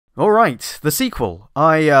Alright, the sequel.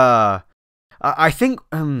 I think,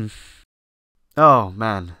 oh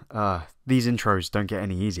man, these intros don't get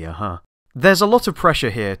any easier, huh? There's a lot of pressure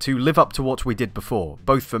here to live up to what we did before,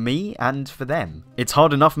 both for me and for them. It's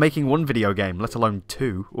hard enough making one video game, let alone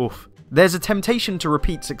two, oof. There's a temptation to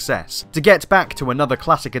repeat success, to get back to another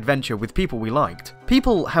classic adventure with people we liked.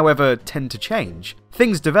 People, however, tend to change.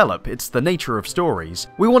 Things develop, it's the nature of stories.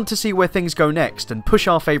 We want to see where things go next and push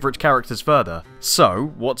our favourite characters further.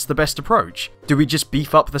 So, what's the best approach? Do we just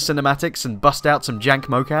beef up the cinematics and bust out some jank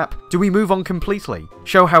mocap? Do we move on completely?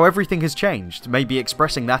 Show how everything has changed, maybe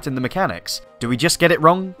expressing that in the mechanics? Do we just get it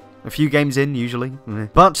wrong? A few games in, usually.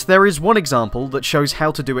 But there is one example that shows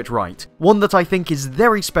how to do it right. One that I think is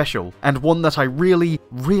very special, and one that I really,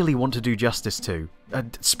 really want to do justice to.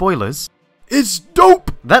 Spoilers. It's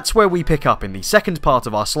dope! That's where we pick up in the second part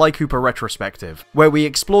of our Sly Cooper retrospective, where we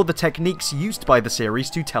explore the techniques used by the series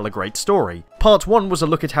to tell a great story. Part 1 was a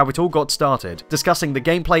look at how it all got started, discussing the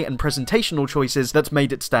gameplay and presentational choices that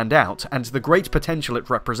made it stand out, and the great potential it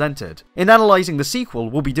represented. In analysing the sequel,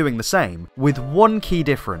 we'll be doing the same, with one key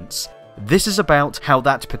difference. This is about how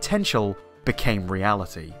that potential became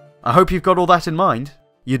reality. I hope you've got all that in mind.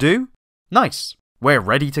 You do? Nice. We're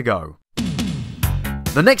ready to go.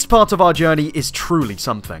 The next part of our journey is truly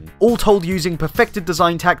something. All told using perfected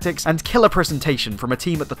design tactics and killer presentation from a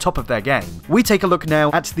team at the top of their game. We take a look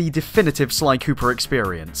now at the definitive Sly Cooper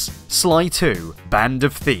experience. Sly 2: Band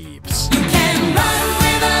of Thieves. You can run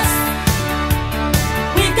with us.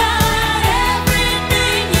 We got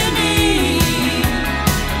everything you need.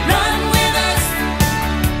 Run with us.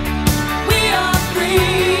 We are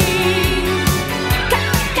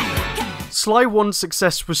free. Sly 1's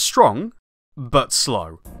success was strong, but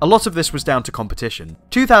slow. A lot of this was down to competition.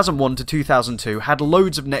 2001 to 2002 had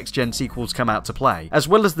loads of next-gen sequels come out to play, as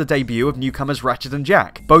well as the debut of newcomers Ratchet and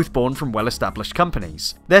Jack, both born from well-established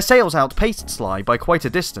companies. Their sales outpaced Sly by quite a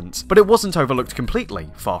distance, but it wasn't overlooked completely,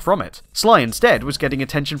 far from it. Sly instead was getting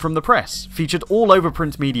attention from the press, featured all over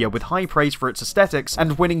print media with high praise for its aesthetics,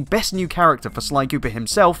 and winning Best New Character for Sly Cooper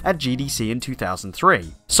himself at GDC in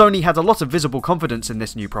 2003. Sony had a lot of visible confidence in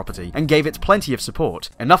this new property, and gave it plenty of support,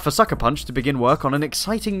 enough for Sucker Punch to begin work on an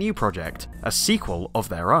exciting new project, a sequel of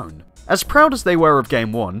their own. As proud as they were of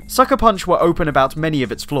Game 1, Sucker Punch were open about many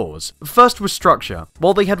of its flaws. First was structure.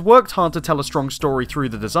 While they had worked hard to tell a strong story through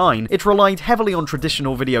the design, it relied heavily on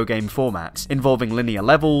traditional video game formats, involving linear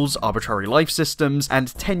levels, arbitrary life systems, and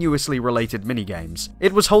tenuously related minigames.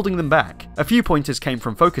 It was holding them back. A few pointers came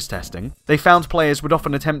from focus testing. They found players would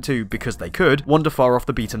often attempt to, because they could, wander far off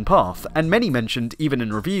the beaten path, and many mentioned, even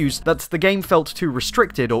in reviews, that the game felt too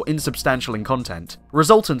restricted or insubstantial in content.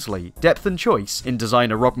 Resultantly, depth and choice, in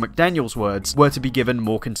designer Rob McDaniel's words, were to be given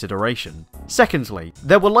more consideration. Secondly,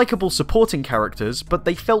 there were likeable supporting characters, but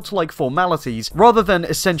they felt like formalities rather than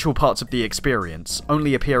essential parts of the experience,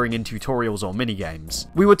 only appearing in tutorials or minigames.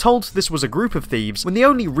 We were told this was a group of thieves when the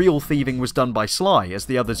only real thieving was done by Sly as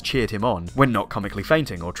the others cheered him on, when not comically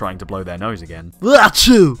fainting or trying to blow their nose again.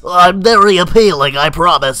 Achoo! I'm very appealing, I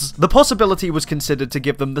promise. The possibility was considered to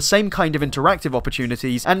give them the same kind of interactive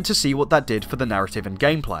opportunities and to see what that did for the narrative and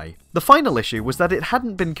gameplay. The final issue was that it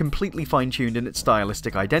hadn't been completely fine-tuned in its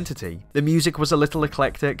stylistic identity. The music was a little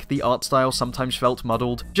eclectic, the art style sometimes felt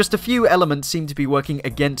muddled, just a few elements seemed to be working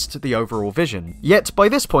against the overall vision. Yet, by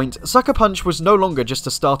this point, Sucker Punch was no longer just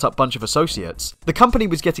a start-up bunch of associates. The company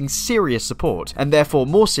was getting serious support, and therefore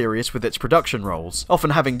more serious with its production roles,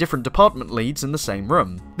 often having different department leads in the same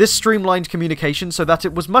room. This streamlined communication so that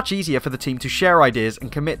it was much easier for the team to share ideas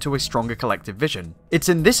and commit to a stronger collective vision. It's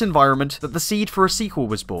in this environment that the seed for a sequel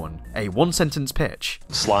was born, a one-sentence pitch.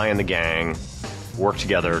 Sly and the gang work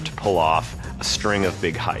together to pull off a string of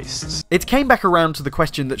big heists. It came back around to the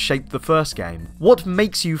question that shaped the first game. What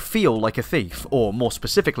makes you feel like a thief, or more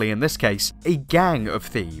specifically in this case, a gang of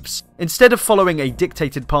thieves? Instead of following a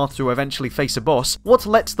dictated path to eventually face a boss, what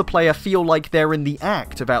lets the player feel like they're in the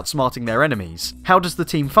act of outsmarting their enemies? How does the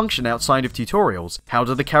team function outside of tutorials? How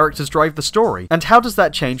do the characters drive the story? And how does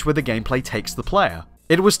that change where the gameplay takes the player?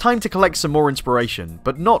 It was time to collect some more inspiration,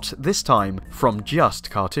 but not, this time, from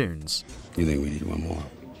just cartoons. You think we need one more?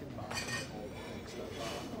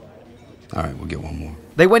 Alright, we'll get one more.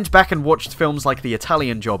 They went back and watched films like The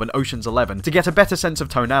Italian Job and Ocean's 11 to get a better sense of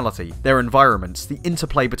tonality, their environments, the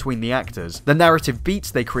interplay between the actors, the narrative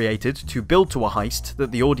beats they created to build to a heist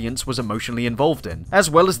that the audience was emotionally involved in, as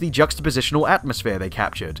well as the juxtapositional atmosphere they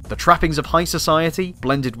captured, the trappings of high society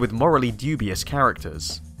blended with morally dubious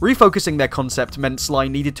characters. Refocusing their concept meant Sly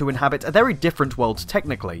needed to inhabit a very different world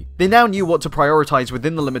technically. They now knew what to prioritize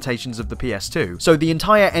within the limitations of the PS2, so the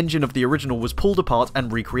entire engine of the original was pulled apart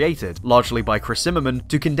and recreated, largely by Chris Zimmerman,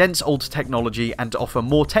 to condense old technology and offer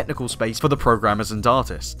more technical space for the programmers and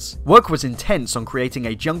artists. Work was intense on creating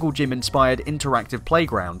a Jungle Gym-inspired interactive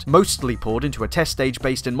playground, mostly poured into a test stage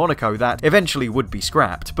based in Monaco that eventually would be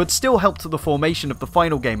scrapped, but still helped the formation of the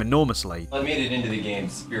final game enormously. I made it into the game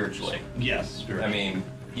spiritually. Yes, spiritually. I mean,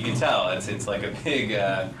 you can tell it's like a big,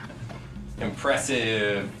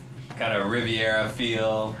 impressive, kind of Riviera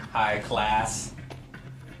feel, high class,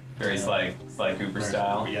 very Sly Cooper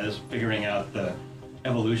style. Yeah, just figuring out the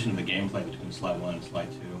evolution of the gameplay between Sly 1 and Sly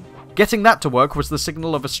 2. Getting that to work was the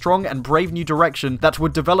signal of a strong and brave new direction that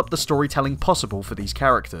would develop the storytelling possible for these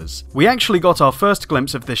characters. We actually got our first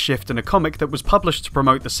glimpse of this shift in a comic that was published to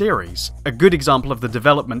promote the series, a good example of the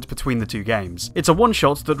development between the two games. It's a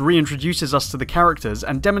one-shot that reintroduces us to the characters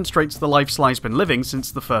and demonstrates the life Sly's been living since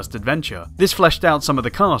the first adventure. This fleshed out some of the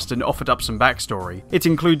cast and offered up some backstory. It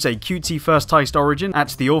includes a cutesy first heist origin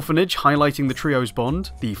at the orphanage highlighting the trio's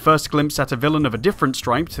bond, the first glimpse at a villain of a different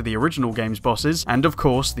stripe to the original game's bosses, and of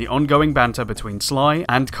course the ongoing banter between Sly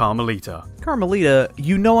and Carmelita. Carmelita,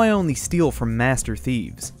 you know I only steal from master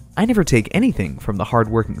thieves. I never take anything from the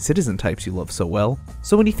hard-working citizen types you love so well.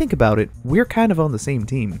 So when you think about it, we're kind of on the same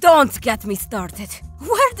team. Don't get me started.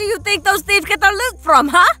 Where do you think those thieves get their loot from,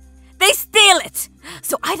 huh? They steal it!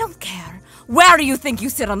 So I don't care where you think you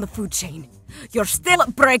sit on the food chain. You're still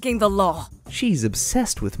breaking the law. She's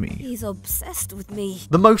obsessed with me. He's obsessed with me.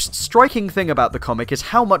 The most striking thing about the comic is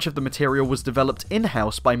how much of the material was developed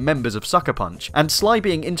in-house by members of Sucker Punch, and Sly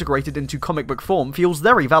being integrated into comic book form feels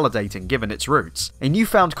very validating given its roots. A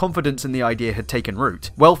newfound confidence in the idea had taken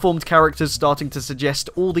root, well-formed characters starting to suggest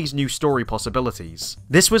all these new story possibilities.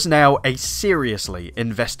 This was now a seriously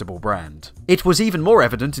investable brand. It was even more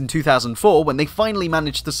evident in 2004 when they finally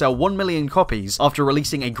managed to sell 1 million copies after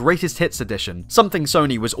releasing a greatest hits edition, something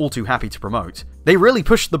Sony was all too happy to promote. They really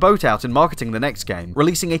pushed the boat out in marketing the next game,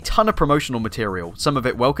 releasing a ton of promotional material, some of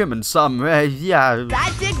it welcome and some, yeah.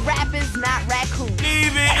 I dig rappers, not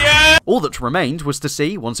raccoons. All that remained was to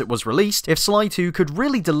see, once it was released, if Sly 2 could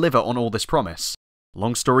really deliver on all this promise.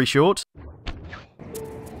 Long story short,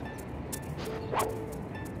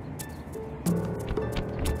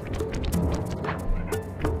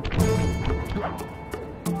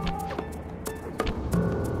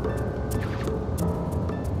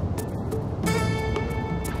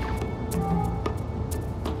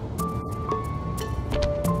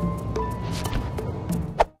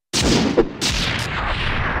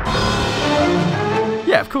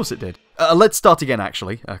 yeah, of course it did. Let's start again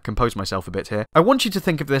actually, compose myself a bit here. I want you to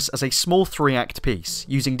think of this as a small 3-act piece,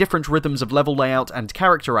 using different rhythms of level layout and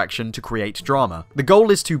character action to create drama. The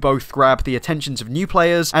goal is to both grab the attentions of new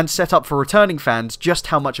players and set up for returning fans just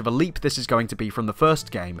how much of a leap this is going to be from the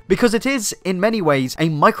first game, because it is, in many ways, a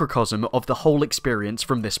microcosm of the whole experience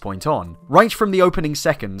from this point on. Right from the opening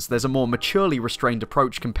seconds, there's a more maturely restrained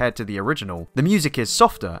approach compared to the original. The music is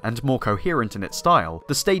softer and more coherent in its style,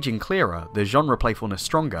 the staging clearer, the genre playfulness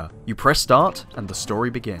stronger. You press start, and the story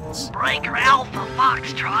begins. Breaker Alpha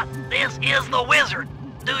Foxtrot, this is the Wizard.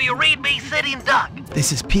 Do you read me, Sitting Duck?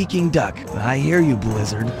 This is Peking Duck. I hear you,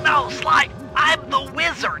 Blizzard. No, Sly, I'm the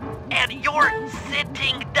Wizard, and you're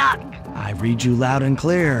Sitting Duck. I read you loud and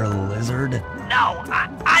clear, Lizard. No,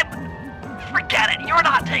 I'm... Forget it, you're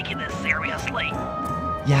not taking this seriously.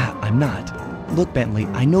 Yeah, I'm not. Look, Bentley,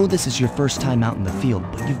 I know this is your first time out in the field,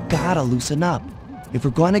 but you've gotta loosen up. If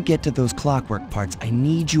we're going to get to those clockwork parts, I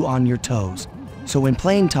need you on your toes. So in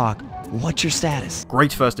plain talk, what's your status?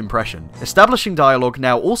 Great first impression. Establishing dialogue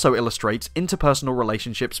now also illustrates interpersonal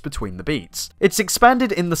relationships between the beats. It's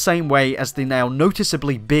expanded in the same way as the now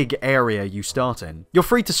noticeably big area you start in. You're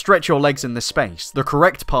free to stretch your legs in this space, the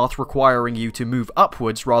correct path requiring you to move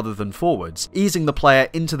upwards rather than forwards, easing the player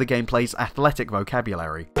into the gameplay's athletic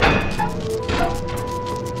vocabulary.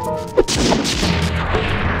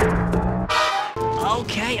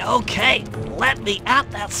 Okay, let me at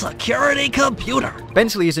that security computer.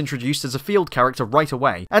 Bentley is introduced as a field character right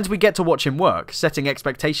away, and we get to watch him work, setting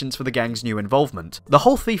expectations for the gang's new involvement. The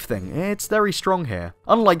whole thief thing, it's very strong here.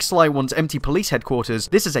 Unlike Sly 1's empty police headquarters,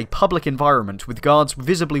 this is a public environment with guards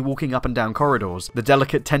visibly walking up and down corridors. The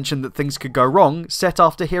delicate tension that things could go wrong, set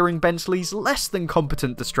after hearing Bentley's less than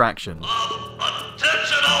competent distraction.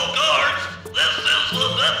 Attention all guards, this is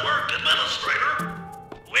the network administrator.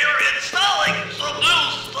 We're installing some new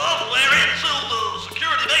software into the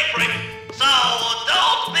security mainframe, so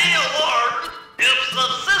don't be alarmed if the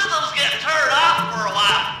systems get turned off for a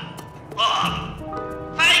while.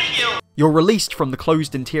 Thank you. You're released from the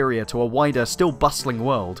closed interior to a wider, still bustling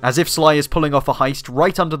world, as if Sly is pulling off a heist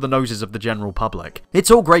right under the noses of the general public.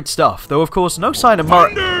 It's all great stuff, though of course no sign of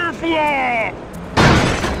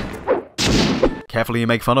Carefully you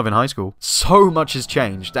make fun of in high school. So much has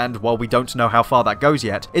changed, and while we don't know how far that goes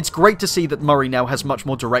yet, it's great to see that Murray now has much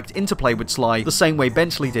more direct interplay with Sly, the same way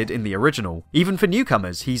Bentley did in the original. Even for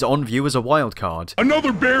newcomers, he's on view as a wild card.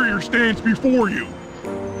 Another barrier stands before you.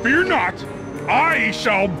 Fear not, I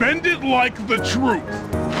shall bend it like the truth.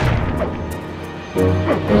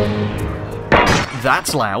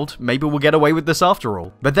 That's loud. Maybe we'll get away with this after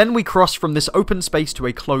all. But then we cross from this open space to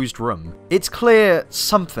a closed room. It's clear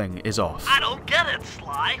something is off. I don't get it,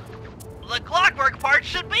 Sly. The clockwork part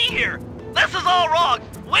should be here. This is all wrong.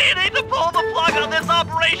 We need to pull the plug on this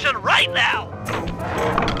operation right now.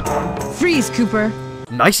 Freeze, Cooper.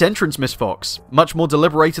 Nice entrance, Miss Fox. Much more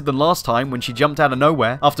deliberated than last time when she jumped out of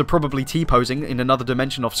nowhere after probably T-posing in another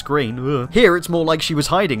dimension off screen. Ugh. Here it's more like she was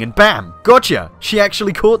hiding and bam! Gotcha! She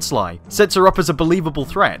actually caught Sly, sets her up as a believable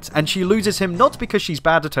threat, and she loses him not because she's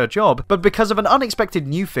bad at her job, but because of an unexpected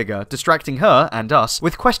new figure distracting her, and us,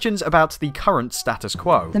 with questions about the current status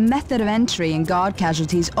quo. The method of entry and guard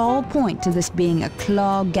casualties all point to this being a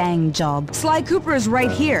Claw gang job. Sly Cooper is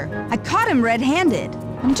right here. I caught him red-handed.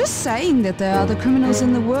 I'm just saying that there are other criminals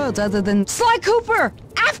in the world other than Sly Cooper!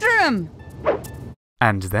 After him!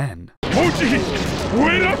 And then... Oh geez!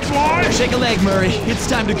 Wait up, Sly! Shake a leg, Murray. It's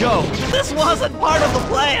time to go. This wasn't part of the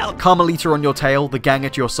plan. Carmelita on your tail, the gang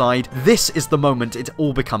at your side. This is the moment it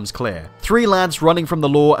all becomes clear. 3 lads running from the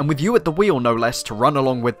law, and with you at the wheel no less to run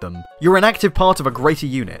along with them. You're an active part of a greater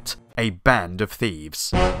unit. A band of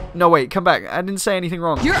thieves. No wait, come back. I didn't say anything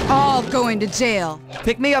wrong. You're all going to jail.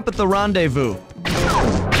 Pick me up at the rendezvous.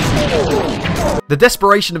 The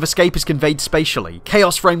desperation of escape is conveyed spatially,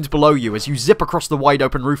 chaos framed below you as you zip across the wide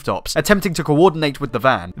open rooftops, attempting to coordinate with the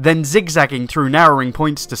van, then zigzagging through narrowing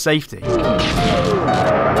points to safety.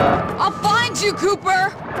 I'll find you,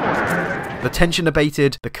 Cooper! The tension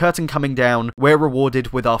abated, the curtain coming down, we're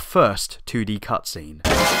rewarded with our first 2D cutscene.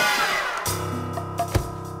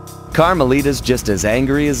 Carmelita's just as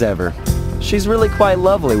angry as ever. She's really quite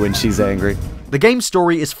lovely when she's angry. The game's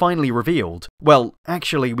story is finally revealed. Well,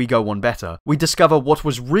 actually we go one better. We discover what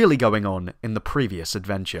was really going on in the previous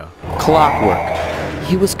adventure. Clockwork.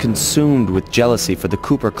 He was consumed with jealousy for the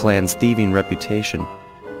Cooper clan's thieving reputation.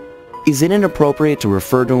 Is it inappropriate to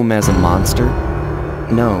refer to him as a monster?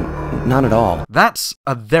 No, not at all. That's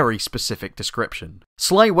a very specific description.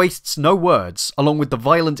 Sly wastes no words, along with the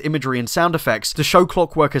violent imagery and sound effects, to show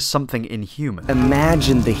Clockwork as something inhuman.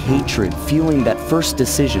 Imagine the hatred fueling that first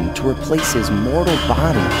decision to replace his mortal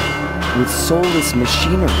body with soulless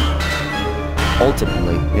machinery.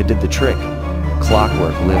 Ultimately, it did the trick.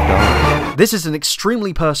 Clockwork lived on. This is an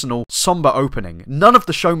extremely personal, somber opening, none of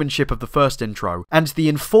the showmanship of the first intro, and the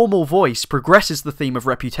informal voice progresses the theme of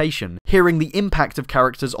reputation, hearing the impact of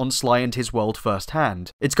characters on Sly and his world firsthand.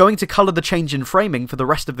 It's going to colour the change in framing for the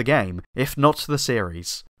rest of the game, if not the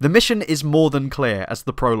series. The mission is more than clear as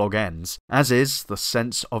the prologue ends, as is the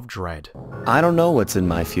sense of dread. I don't know what's in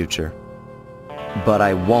my future, but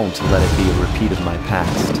I won't let it be a repeat of my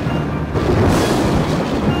past.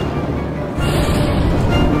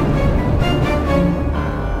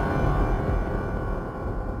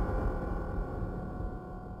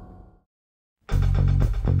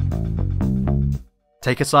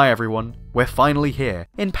 Take a sigh, everyone. We're finally here,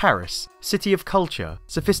 in Paris, city of culture,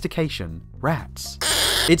 sophistication, rats.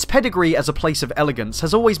 Its pedigree as a place of elegance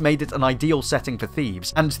has always made it an ideal setting for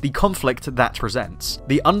thieves, and the conflict that presents.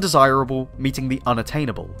 The undesirable meeting the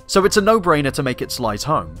unattainable. So it's a no-brainer to make it Sly's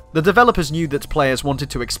home. The developers knew that players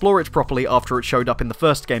wanted to explore it properly after it showed up in the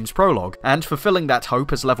first game's prologue, and fulfilling that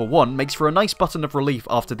hope as level 1 makes for a nice button of relief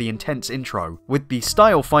after the intense intro. With the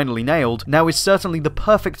style finally nailed, now is certainly the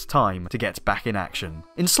perfect time to get back in action.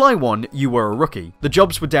 In Sly 1, you were a rookie. The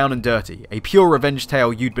jobs were down and dirty, a pure revenge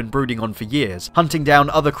tale you'd been brooding on for years, hunting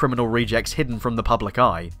down other criminal rejects hidden from the public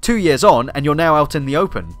eye. 2 years on, and you're now out in the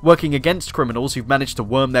open, working against criminals who've managed to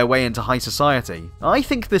worm their way into high society. I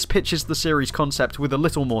think this pitches the series concept with a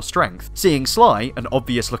little more strength, seeing Sly, an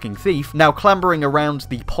obvious-looking thief, now clambering around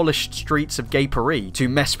the polished streets of Gay Paris to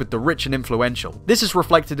mess with the rich and influential. This is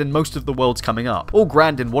reflected in most of the worlds coming up, all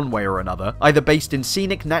grand in one way or another, either based in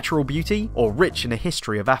scenic natural beauty, or rich in a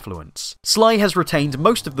history of affluence. Sly has retained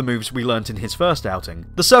most of the moves we learnt in his first outing.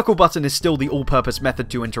 The circle button is still the all-purpose method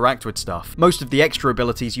method to interact with stuff. Most of the extra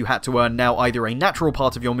abilities you had to earn now either a natural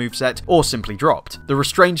part of your moveset or simply dropped. The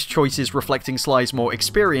restrained choices reflecting Sly's more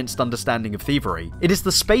experienced understanding of thievery. It is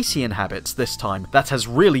the space he inhabits this time that has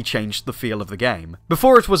really changed the feel of the game.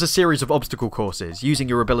 Before it was a series of obstacle courses, using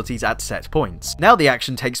your abilities at set points. Now the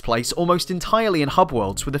action takes place almost entirely in hub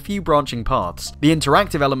worlds with a few branching paths, the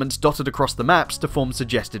interactive elements dotted across the maps to form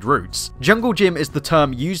suggested routes. Jungle Gym is the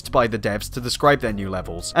term used by the devs to describe their new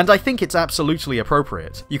levels, and I think it's absolutely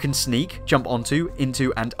appropriate. You can sneak, jump onto,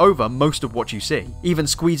 into, and over most of what you see. Even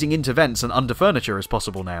squeezing into vents and under furniture is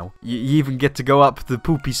possible now. You even get to go up the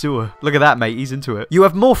poopy sewer. Look at that, mate, he's into it. You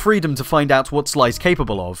have more freedom to find out what Sly's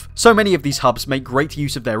capable of. So many of these hubs make great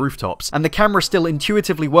use of their rooftops, and the camera still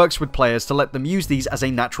intuitively works with players to let them use these as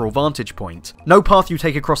a natural vantage point. No path you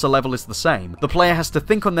take across a level is the same. The player has to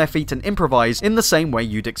think on their feet and improvise in the same way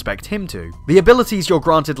you'd expect him to. The abilities you're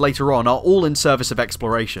granted later on are all in service of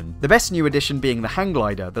exploration, the best new addition being the hang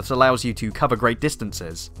glider that allows you to cover great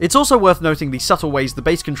distances. It's also worth noting the subtle ways the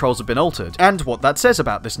base controls have been altered, and what that says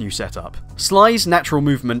about this new setup. Sly's natural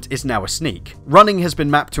movement is now a sneak. Running has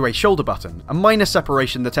been mapped to a shoulder button, a minor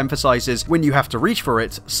separation that emphasizes when you have to reach for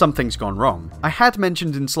it, something's gone wrong. I had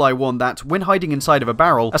mentioned in Sly 1 that when hiding inside of a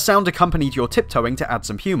barrel, a sound accompanied your tiptoeing to add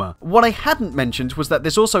some humor. What I hadn't mentioned was that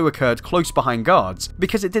this also occurred close behind guards,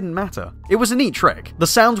 because it didn't matter. It was a neat trick. The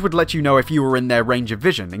sound would let you know if you were in their range of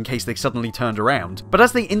vision in case they suddenly turned around, but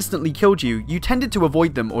as they instantly killed you, you tended to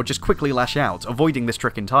avoid them or just quickly lash out, avoiding this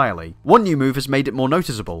trick entirely. One new move has made it more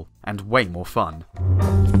noticeable, and way more fun.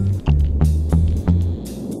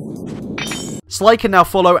 Sly can now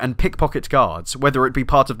follow and pickpocket guards, whether it be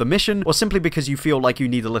part of the mission or simply because you feel like you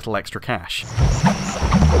need a little extra cash.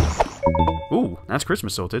 Ooh, that's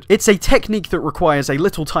Christmas sorted. It's a technique that requires a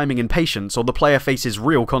little timing and patience or the player faces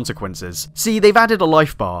real consequences. See, they've added a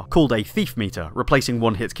life bar, called a thief meter, replacing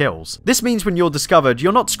one-hit kills. This means when you're discovered,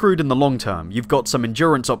 you're not screwed in the long term, you've got some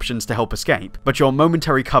endurance options to help escape, but your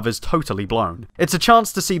momentary cover's totally blown. It's a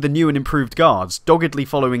chance to see the new and improved guards, doggedly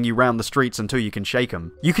following you round the streets until you can shake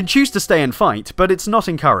them. You can choose to stay and fight, but it's not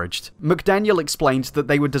encouraged. McDaniel explained that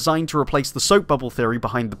they were designed to replace the soap bubble theory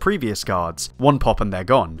behind the previous guards. One pop and they're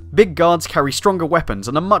gone. Big guards carry stronger weapons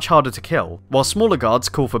and are much harder to kill, while smaller guards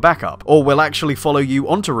call for backup, or will actually follow you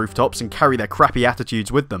onto rooftops and carry their crappy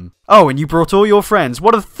attitudes with them. Oh, and you brought all your friends,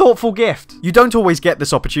 what a thoughtful gift! You don't always get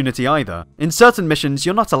this opportunity either. In certain missions,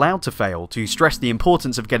 you're not allowed to fail, to stress the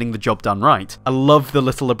importance of getting the job done right. I love the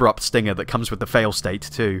little abrupt stinger that comes with the fail state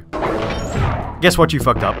too. Guess what, you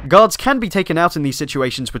fucked up. Guards can be taken out in these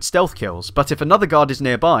situations with stealth kills, but if another guard is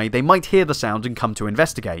nearby, they might hear the sound and come to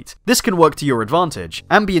investigate. This can work to your advantage.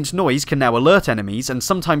 Ambient noise can now alert enemies and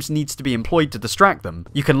sometimes needs to be employed to distract them.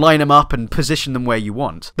 You can line them up and position them where you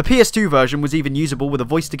want. The PS2 version was even usable with a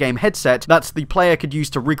voice-to-game headset that the player could use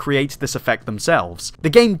to recreate this effect themselves. The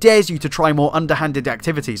game dares you to try more underhanded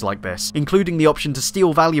activities like this, including the option to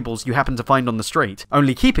steal valuables you happen to find on the street,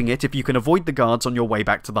 only keeping it if you can avoid the guards on your way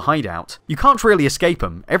back to the hideout. You can't really escape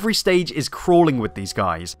them. Every stage is crawling with these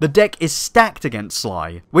guys. The deck is stacked against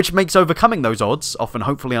Sly, which makes overcoming those odds, often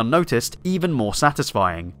hopefully unnoticed, even more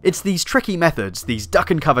satisfying. It's these tricky methods, these duck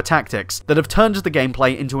and cover tactics, that have turned the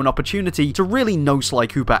gameplay into an opportunity to really know Sly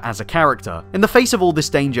Cooper as a character. In the face of all this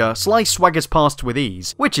danger, Sly swaggers past with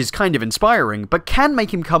ease, which is kind of inspiring, but can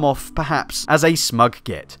make him come off, perhaps, as a smug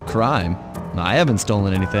git. Crime? I haven't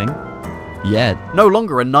stolen anything. Yet. No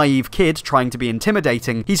longer a naive kid trying to be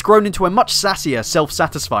intimidating, he's grown into a much sassier,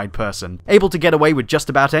 self-satisfied person, able to get away with just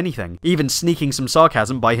about anything, even sneaking some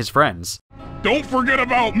sarcasm by his friends. Don't forget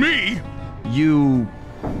about me! You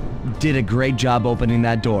did a great job opening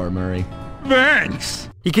that door, Murray. Thanks!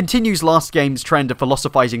 He continues last game's trend of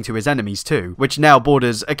philosophizing to his enemies too, which now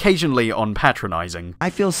borders occasionally on patronizing. I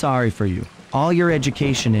feel sorry for you. All your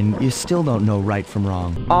education and you still don't know right from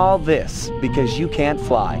wrong. All this because you can't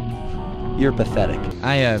fly. You're pathetic.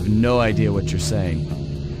 I have no idea what you're saying.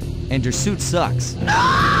 And your suit sucks.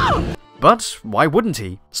 No! But why wouldn't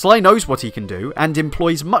he? Sly knows what he can do, and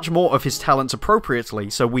employs much more of his talents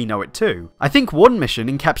appropriately, so we know it too. I think one mission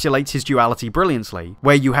encapsulates his duality brilliantly,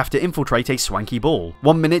 where you have to infiltrate a swanky ball.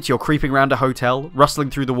 1 minute you're creeping around a hotel,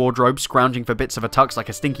 rustling through the wardrobe, scrounging for bits of a tux like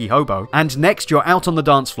a stinky hobo, and next you're out on the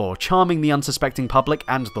dance floor, charming the unsuspecting public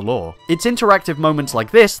and the law. It's interactive moments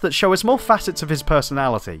like this that show us more facets of his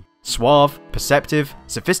personality. Suave, perceptive,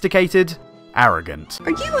 sophisticated, arrogant.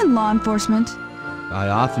 Are you in law enforcement? I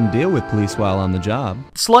often deal with police while on the job.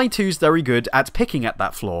 Sly 2's very good at picking at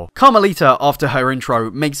that flaw. Carmelita, after her intro,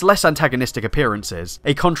 makes less antagonistic appearances,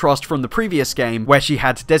 a contrast from the previous game where she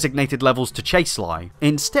had designated levels to chase Sly.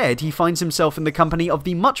 Instead, he finds himself in the company of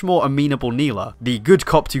the much more amenable Neela, the good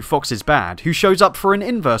cop to Fox's bad, who shows up for an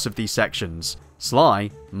inverse of these sections. Sly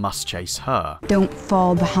must chase her. Don't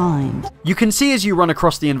fall behind. You can see as you run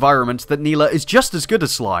across the environment that Neela is just as good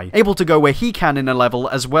as Sly, able to go where he can in a level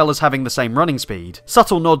as well as having the same running speed.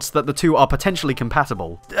 Subtle nods that the two are potentially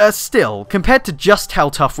compatible. Still, compared to just how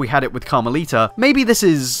tough we had it with Carmelita, maybe this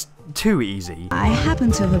is too easy. I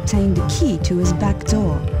happen to have obtained the key to his back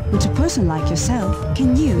door, which a person like yourself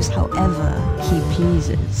can use however he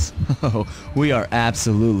pleases. Oh, we are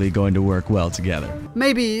absolutely going to work well together.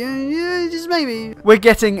 Maybe, just maybe. We're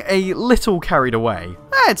getting a little carried away.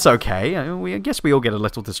 It's okay. I guess we all get a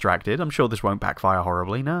little distracted. I'm sure this won't backfire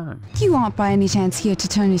horribly, no. You aren't by any chance here to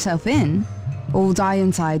turn yourself in? Old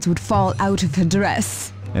Ironsides would fall out of her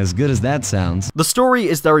dress. As good as that sounds. The story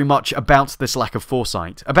is very much about this lack of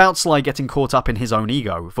foresight, about Sly getting caught up in his own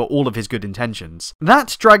ego for all of his good intentions.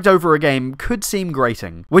 That, dragged over a game, could seem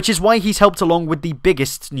grating, which is why he's helped along with the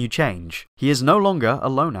biggest new change. He is no longer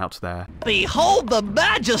alone out there. Behold the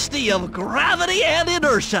majesty of gravity and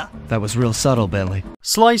inertia! That was real subtle, Bentley.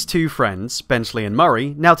 Sly's two friends, Bentley and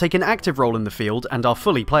Murray, now take an active role in the field and are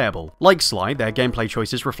fully playable. Like Sly, their gameplay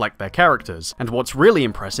choices reflect their characters, and what's really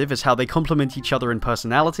impressive is how they complement each other in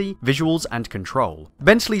personality, visuals, and control.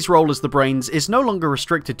 Bentley's role as the brains is no longer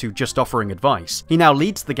restricted to just offering advice. He now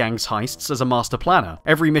leads the gang's heists as a master planner,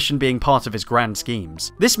 every mission being part of his grand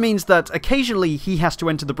schemes. This means that occasionally he has to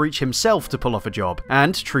enter the breach himself to pull off a job,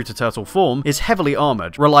 and, true to Turtle form, is heavily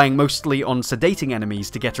armoured, relying mostly on sedating enemies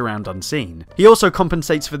to get around unseen. He also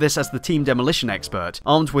compensates for this as the team demolition expert,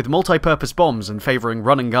 armed with multi-purpose bombs and favouring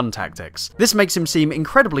run-and-gun tactics. This makes him seem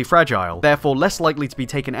incredibly fragile, therefore less likely to be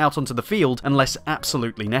taken out onto the field unless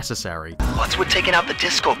absolutely necessary. What's with taking out the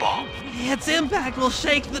disco ball? Its impact will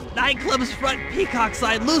shake the nightclub's front peacock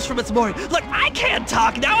side loose from its mooring. Look, I can't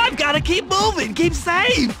talk now, I've got to keep moving, keep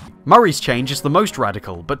safe! Murray's change is the most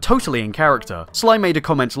radical, but totally in character. Sly made a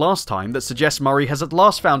comment last time that suggests Murray has at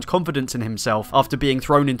last found confidence in himself after being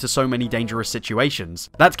thrown into so many dangerous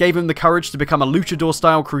situations. That gave him the courage to become a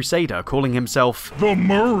luchador-style crusader, calling himself The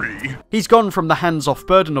Murray. He's gone from the hands-off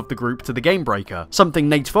burden of the group to the game-breaker, something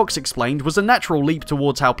Nate Fox explained was a natural leap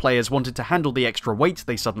towards how players wanted to handle the extra weight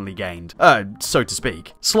they suddenly gained. So to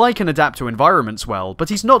speak. Sly can adapt to environments well, but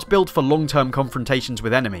he's not built for long-term confrontations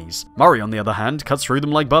with enemies. Murray, on the other hand, cuts through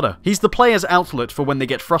them like butter. He's the player's outlet for when they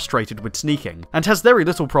get frustrated with sneaking, and has very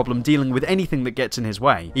little problem dealing with anything that gets in his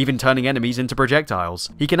way, even turning enemies into projectiles.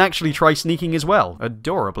 He can actually try sneaking as well,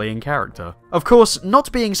 adorably in character. Of course,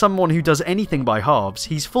 not being someone who does anything by halves,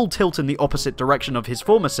 he's full tilt in the opposite direction of his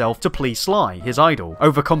former self to please Sly, his idol,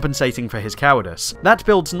 overcompensating for his cowardice. That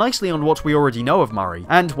builds nicely on what we already know of Murray,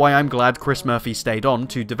 and why I'm glad Chris Murphy stayed on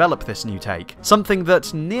to develop this new take, something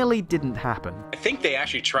that nearly didn't happen. I think they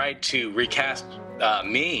actually tried to recast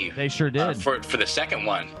me. They sure did. For the second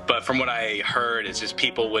one. But from what I heard, it's just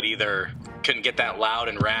people would either couldn't get that loud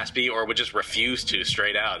and raspy or would just refuse to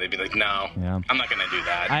straight out. They'd be like, no, I'm not going to do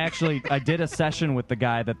that. I did a session with the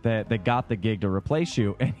guy that got the gig to replace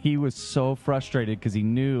you, and he was so frustrated because he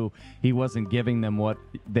knew he wasn't giving them what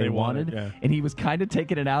they wanted. Yeah. And he was kind of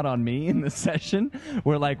taking it out on me in the session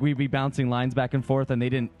where like we'd be bouncing lines back and forth and they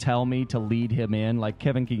didn't tell me to lead him in. Like,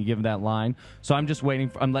 Kevin, can you give him that line? So I'm just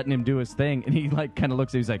waiting. I'm letting him do his thing. And he like kind of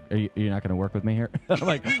looks at me, he's like, you're not going to work with me here? I'm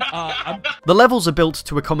like, The levels are built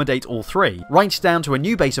to accommodate all three, right down to a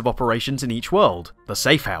new base of operations in each world, the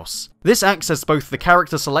Safe House. This acts as both the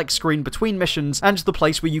character select screen between missions and the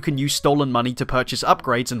place where you can use stolen money to purchase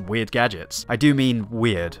upgrades and weird gadgets. I do mean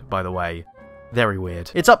weird, by the way. Very weird.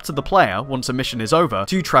 It's up to the player, once a mission is over,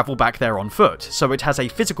 to travel back there on foot, so it has a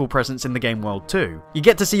physical presence in the game world too. You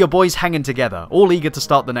get to see your boys hanging together, all eager to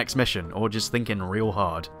start the next mission, or just thinking real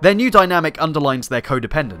hard. Their new dynamic underlines their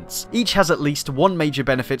codependence. Each has at least one major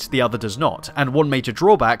benefit the other does not, and one major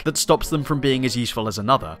drawback that stops them from being as useful as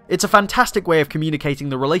another. It's a fantastic way of communicating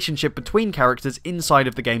the relationship between characters inside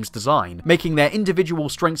of the game's design, making their individual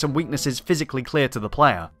strengths and weaknesses physically clear to the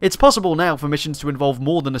player. It's possible now for missions to involve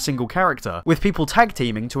more than a single character, with people tag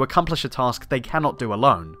teaming to accomplish a task they cannot do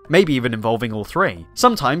alone, maybe even involving all three.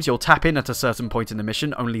 Sometimes you'll tap in at a certain point in the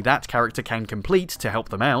mission only that character can complete to help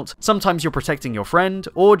them out, sometimes you're protecting your friend,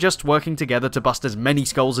 or just working together to bust as many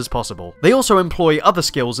skulls as possible. They also employ other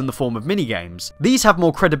skills in the form of minigames. These have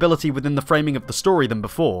more credibility within the framing of the story than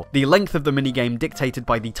before, the length of the minigame dictated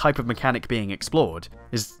by the type of mechanic being explored.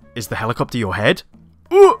 Is the helicopter your head?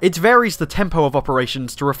 It varies the tempo of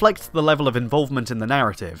operations to reflect the level of involvement in the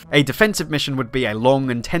narrative. A defensive mission would be a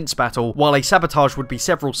long and tense battle, while a sabotage would be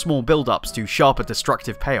several small build-ups to sharper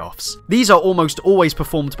destructive payoffs. These are almost always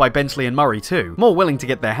performed by Bentley and Murray too, more willing to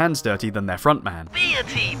get their hands dirty than their frontman. Be a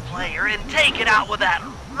team player and take it out with that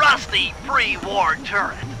rusty pre-war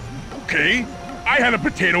turret. Okay, I had a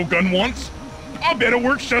potato gun once. I bet it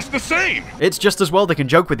works just the same. It's just as well they can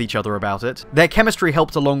joke with each other about it. Their chemistry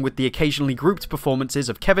helped along with the occasionally grouped performances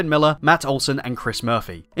of Kevin Miller, Matt Olson, and Chris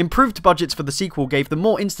Murphy. Improved budgets for the sequel gave them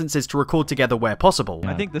more instances to record together where possible.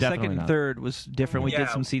 I think the second and third was different. We did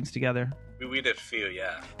some scenes together. We did feel,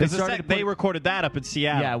 yeah. They recorded that up in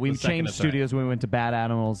Seattle. Yeah, we changed studios when we went to Bad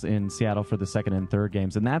Animals in Seattle for the second and third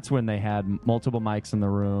games, and that's when they had multiple mics in the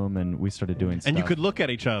room, and we started doing stuff. And you could look at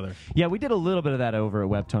each other. Yeah, we did a little bit of that over at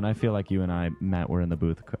Webtone. I feel like you and I, Matt, were in the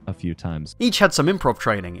booth a few times. Each had some improv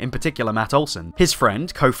training, in particular Matt Olson. His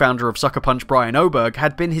friend, co-founder of Sucker Punch Brian Oberg,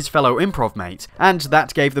 had been his fellow improv mate, and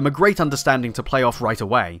that gave them a great understanding to play off right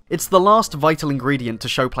away. It's the last vital ingredient to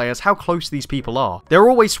show players how close these people are. They're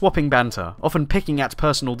always swapping banter, often picking at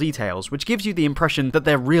personal details, which gives you the impression that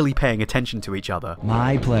they're really paying attention to each other.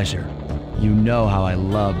 My pleasure. You know how I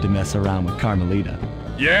love to mess around with Carmelita.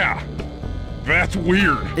 Yeah. That's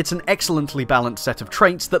weird. It's an excellently balanced set of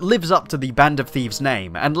traits that lives up to the Band of Thieves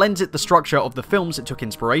name and lends it the structure of the films it took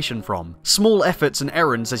inspiration from. Small efforts and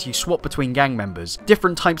errands as you swap between gang members,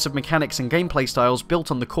 different types of mechanics and gameplay styles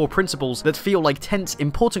built on the core principles that feel like tense,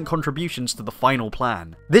 important contributions to the final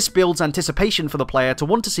plan. This builds anticipation for the player to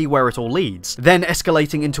want to see where it all leads, then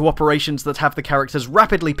escalating into operations that have the characters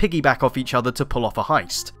rapidly piggyback off each other to pull off a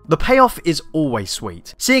heist. The payoff is always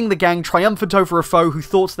sweet. Seeing the gang triumphant over a foe who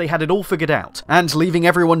thought they had it all figured out, and leaving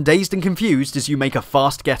everyone dazed and confused as you make a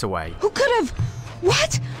fast getaway. Who could have...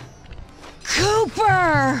 What?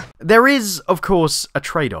 Cooper! There is, of course, a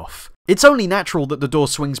trade-off. It's only natural that the door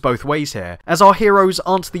swings both ways here, as our heroes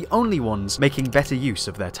aren't the only ones making better use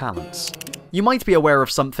of their talents. You might be aware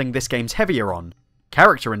of something this game's heavier on: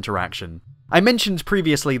 character interaction. I mentioned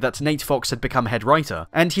previously that Nate Fox had become head writer,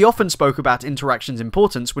 and he often spoke about interaction's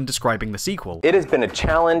importance when describing the sequel. It has been a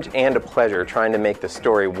challenge and a pleasure trying to make the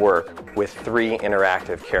story work with 3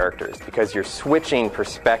 interactive characters, because you're switching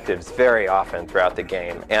perspectives very often throughout the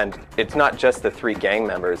game, and it's not just the 3 gang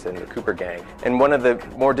members in the Cooper gang. And one of the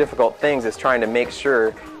more difficult things is trying to make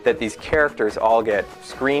sure that these characters all get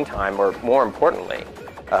screen time, or more importantly,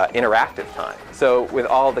 interactive time. So with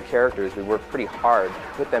all the characters, we work pretty hard to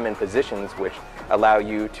put them in positions which allow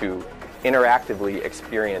you to interactively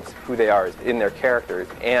experience who they are in their characters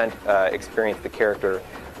and experience the character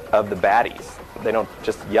of the baddies. They don't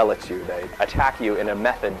just yell at you, they attack you in a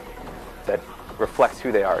method that reflects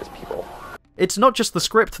who they are as people. It's not just the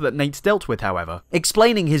script that Nate dealt with, however,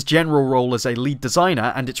 explaining his general role as a lead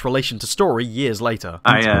designer and its relation to story years later.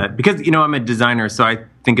 Because, I'm a designer, so I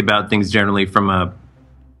think about things generally from a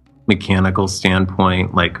mechanical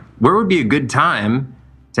standpoint, like where would be a good time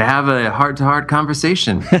to have a heart-to-heart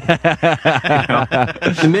conversation in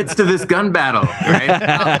the midst of this gun battle,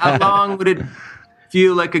 right? How long would it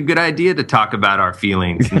feel like a good idea to talk about our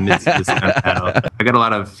feelings in the midst of this gun battle? I got a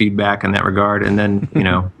lot of feedback in that regard, and then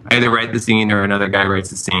I either write the scene or another guy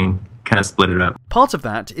writes the scene. Kind of split it up. Part of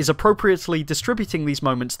that is appropriately distributing these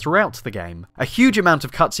moments throughout the game. A huge amount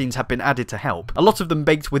of cutscenes have been added to help, a lot of them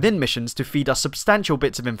baked within missions to feed us substantial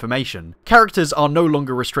bits of information. Characters are no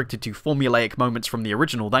longer restricted to formulaic moments from the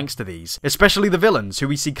original thanks to these, especially the villains, who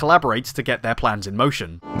we see collaborate to get their plans in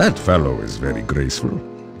motion. That fellow is very graceful.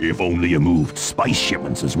 If only you moved spice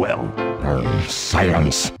shipments as well.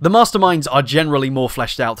 Silence. The masterminds are generally more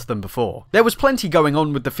fleshed out than before. There was plenty going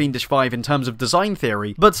on with the Fiendish Five in terms of design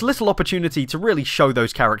theory, but little opportunity to really show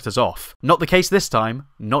those characters off. Not the case this time,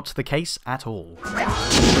 not the case at all.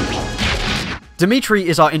 Dimitri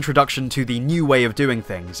is our introduction to the new way of doing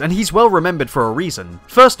things, and he's well remembered for a reason.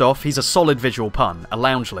 First off, he's a solid visual pun, a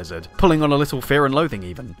lounge lizard, pulling on a little Fear and Loathing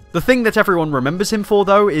even. The thing that everyone remembers him for,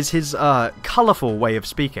 though, is his, colourful way of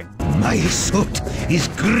speaking. My suit is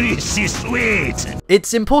greasy sweet.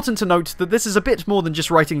 It's important to note that this is a bit more than just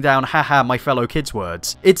writing down haha my fellow kids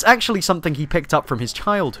words. It's actually something he picked up from his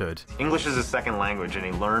childhood. English is his second language, and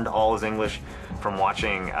he learned all his English from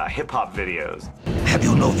watching hip-hop videos. Have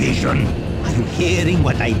you no vision? Are you hearing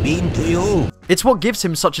what I mean to you? It's what gives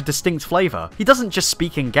him such a distinct flavour. He doesn't just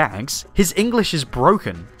speak in gags, his English is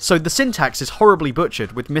broken, so the syntax is horribly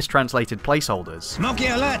butchered with mistranslated placeholders. Smokey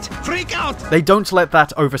alert! Freak out! They don't let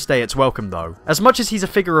that overstay its welcome though. As much as he's a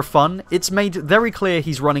figure of fun, it's made very clear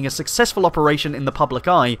he's running a successful operation in the public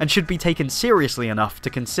eye and should be taken seriously enough to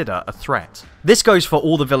consider a threat. This goes for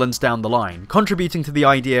all the villains down the line, contributing to the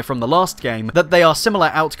idea from the last game that they are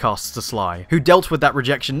similar outcasts to Sly, who dealt with that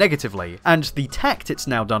rejection negatively, and the tact it's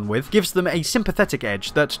now done with gives them a sympathetic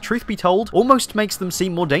edge that, truth be told, almost makes them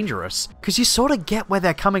seem more dangerous, because you sort of get where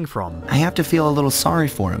they're coming from. I have to feel a little sorry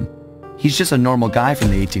for him. He's just a normal guy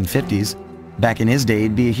from the 1850s. Back in his day,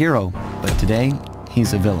 he'd be a hero, but today,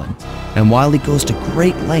 he's a villain. And while he goes to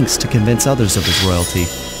great lengths to convince others of his royalty,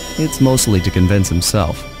 it's mostly to convince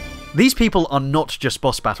himself. These people are not just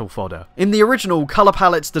boss battle fodder. In the original, color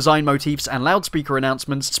palettes, design motifs, and loudspeaker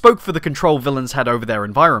announcements spoke for the control villains had over their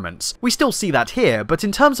environments. We still see that here, but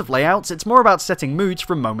in terms of layouts, it's more about setting moods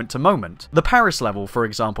from moment to moment. The Paris level, for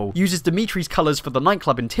example, uses Dimitri's colors for the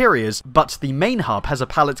nightclub interiors, but the main hub has a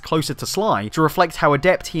palette closer to Sly to reflect how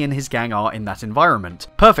adept he and his gang are in that environment.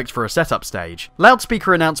 Perfect for a setup stage.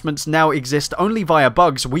 Loudspeaker announcements now exist only via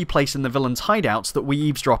bugs we place in the villains' hideouts that we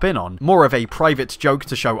eavesdrop in on, more of a private joke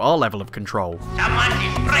to show our level of control. Someone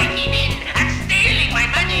is breaking in and stealing my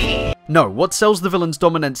money! No, what sells the villains'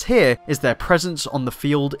 dominance here is their presence on the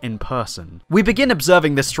field in person. We begin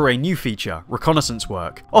observing this through a new feature, reconnaissance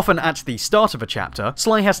work. Often at the start of a chapter,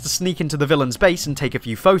 Sly has to sneak into the villain's base and take a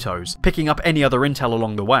few photos, picking up any other intel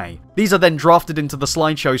along the way. These are then drafted into the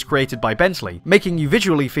slideshows created by Bentley, making you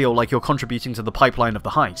visually feel like you're contributing to the pipeline of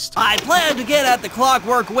the heist. I plan to get at the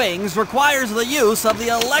clockwork wings requires the use of the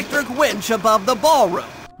electric winch above the ballroom.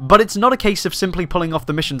 But it's not a case of simply pulling off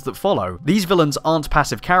the missions that follow. These villains aren't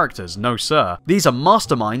passive characters, no sir. These are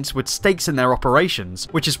masterminds with stakes in their operations,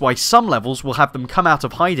 which is why some levels will have them come out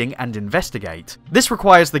of hiding and investigate. This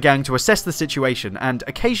requires the gang to assess the situation and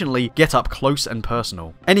occasionally get up close and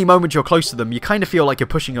personal. Any moment you're close to them, you kind of feel like you're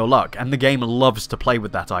pushing your luck, and the game loves to play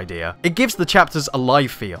with that idea. It gives the chapters a live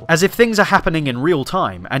feel, as if things are happening in real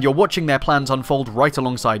time, and you're watching their plans unfold right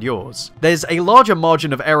alongside yours. There's a larger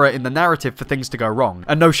margin of error in the narrative for things to go wrong,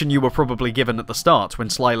 a notion you were probably given at the start when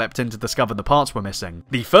Sly leapt in to discover the parts were missing.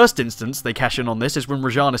 The first instance they cash in on this is when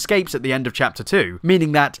Rajan escapes at the end of chapter 2,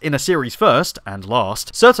 meaning that in a series first, and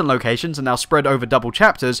last, certain locations are now spread over double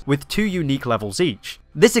chapters with 2 unique levels each.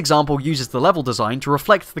 This example uses the level design to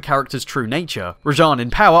reflect the character's true nature. Rajan in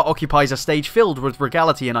Power occupies a stage filled with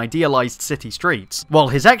regality and idealized city streets, while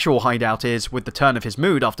his actual hideout is, with the turn of his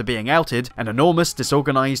mood after being outed, an enormous,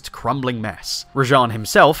 disorganized, crumbling mess. Rajan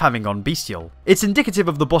himself having gone bestial. It's indicative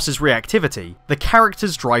of the boss's reactivity. The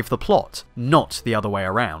characters drive the plot, not the other way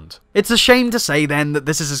around. It's a shame to say then that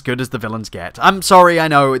this is as good as the villains get. I'm sorry, I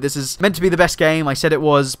know, this is meant to be the best game, I said it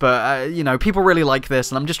was, but, you know, people really like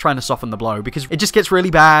this, and I'm just trying to soften the blow, because it just gets really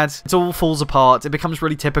bad. It all falls apart. It becomes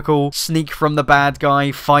really typical. Sneak from the bad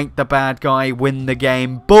guy, fight the bad guy, win the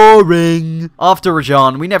game. Boring! After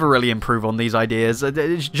Rajan, we never really improve on these ideas.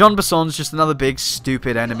 Jean Besson's just another big,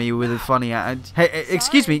 stupid enemy with a funny attitude. Hey,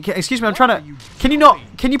 excuse me, I'm trying to...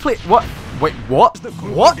 Can you please... What? Wait, what?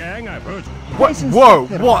 What? What? Whoa,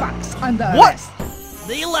 what? What?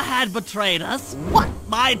 Neela had betrayed us. What?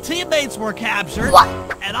 My teammates were captured. What?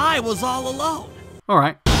 And I was all alone.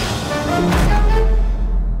 Alright.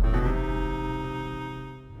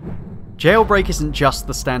 Jailbreak isn't just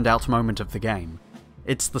the standout moment of the game,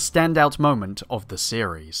 it's the standout moment of the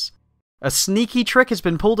series. A sneaky trick has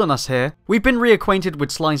been pulled on us here. We've been reacquainted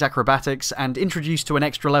with Sly's acrobatics and introduced to an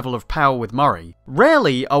extra level of power with Murray.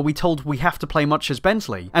 Rarely are we told we have to play much as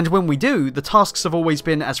Bentley, and when we do, the tasks have always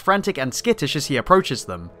been as frantic and skittish as he approaches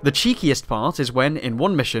them. The cheekiest part is when, in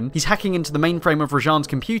one mission, he's hacking into the mainframe of Rajan's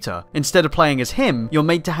computer. Instead of playing as him, you're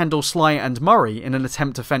made to handle Sly and Murray in an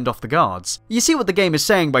attempt to fend off the guards. You see what the game is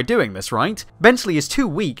saying by doing this, right? Bentley is too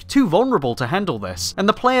weak, too vulnerable to handle this, and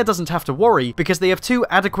the player doesn't have to worry because they have 2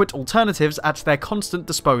 adequate alternatives at their constant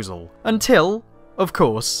disposal. Until, of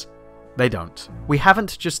course, they don't. We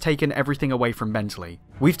haven't just taken everything away from Bentley,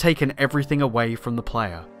 we've taken everything away from the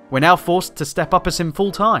player. We're now forced to step up as him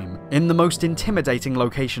full time, in the most intimidating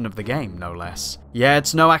location of the game, no less. Yeah,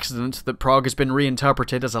 it's no accident that Prague has been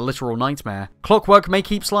reinterpreted as a literal nightmare. Clockwork may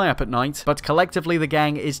keep Sly up at night, but collectively the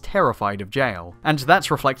gang is terrified of jail, and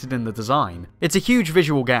that's reflected in the design. It's a huge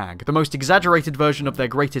visual gag, the most exaggerated version of their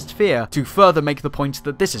greatest fear, to further make the point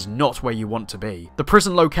that this is not where you want to be. The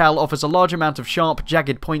prison locale offers a large amount of sharp,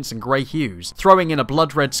 jagged points and grey hues, throwing in a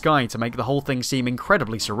blood-red sky to make the whole thing seem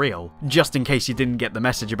incredibly surreal, just in case you didn't get the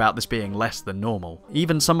message about this being less than normal.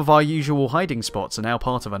 Even some of our usual hiding spots are now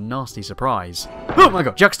part of a nasty surprise. Oh my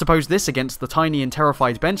god! Juxtapose this against the tiny and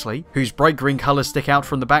terrified Bentley, whose bright green colours stick out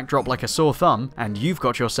from the backdrop like a sore thumb, and you've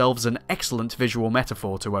got yourselves an excellent visual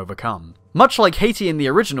metaphor to overcome. Much like Haiti in the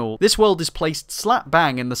original, this world is placed slap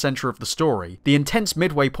bang in the centre of the story, the intense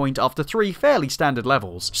midway point after 3 fairly standard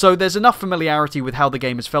levels, so there's enough familiarity with how the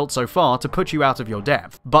game has felt so far to put you out of your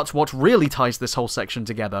depth. But what really ties this whole section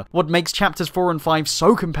together, what makes chapters 4 and 5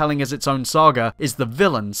 so compelling as its own saga, is the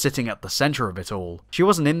villain sitting at the centre of it all. She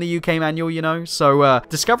wasn't in the UK manual, you know, so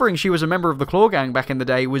discovering she was a member of the Claw Gang back in the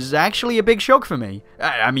day was actually a big shock for me.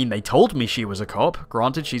 I mean, they told me she was a cop,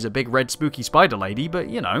 granted she's a big red spooky spider lady, but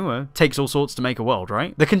you know, takes all sorts to make a world,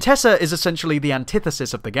 right? The Contessa is essentially the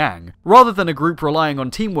antithesis of the gang. Rather than a group relying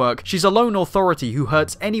on teamwork, she's a lone authority who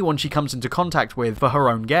hurts anyone she comes into contact with for her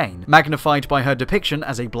own gain, magnified by her depiction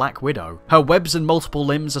as a Black Widow. Her webs and multiple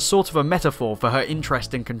limbs are sort of a metaphor for her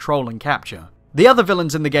interest in control and capture. The other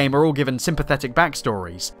villains in the game are all given sympathetic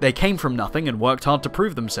backstories. They came from nothing and worked hard to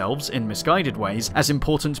prove themselves, in misguided ways, as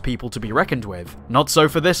important people to be reckoned with. Not so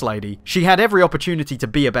for this lady. She had every opportunity to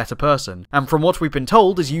be a better person, and from what we've been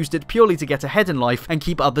told, has used it purely to get ahead in life and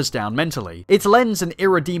keep others down mentally. It lends an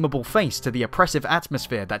irredeemable face to the oppressive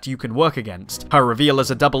atmosphere that you can work against. Her reveal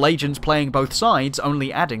as a double agent playing both sides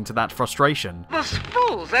only adding to that frustration. Those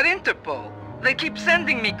fools at Interpol! They keep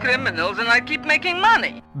sending me criminals and I keep making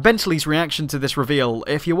money! Bentley's reaction to this reveal,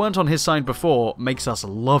 if you weren't on his side before, makes us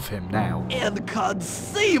love him now.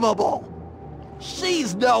 Inconceivable!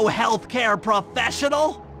 She's no healthcare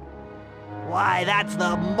professional! Why, that's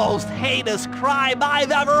the most heinous crime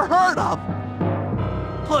I've ever heard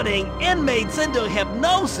of! Putting inmates into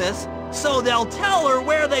hypnosis so they'll tell her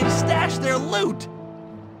where they've stashed their loot!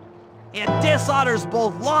 It dishonors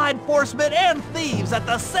both law enforcement and thieves at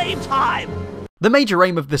the same time! The major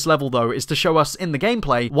aim of this level, though, is to show us in the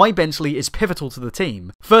gameplay why Bentley is pivotal to the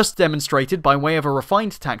team, first demonstrated by way of a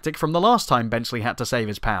refined tactic from the last time Bentley had to save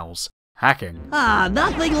his pals. Hacking.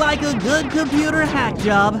 Nothing like a good computer hack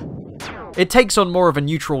job. It takes on more of a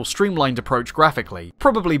neutral, streamlined approach graphically,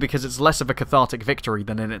 probably because it's less of a cathartic victory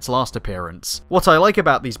than in its last appearance. What I like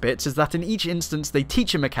about these bits is that in each instance they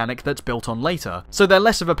teach a mechanic that's built on later, so they're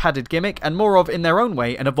less of a padded gimmick and more of, in their own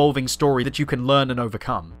way, an evolving story that you can learn and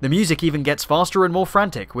overcome. The music even gets faster and more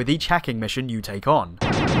frantic with each hacking mission you take on.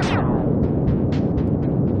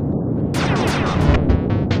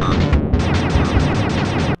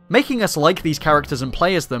 Making us like these characters and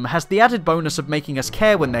play as them has the added bonus of making us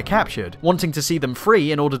care when they're captured, wanting to see them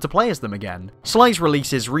free in order to play as them again. Sly's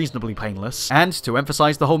release is reasonably painless, and to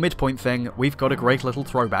emphasize the whole midpoint thing, we've got a great little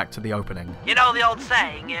throwback to the opening. You know the old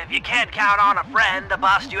saying, if you can't count on a friend to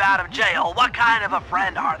bust you out of jail, what kind of a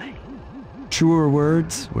friend are they? Truer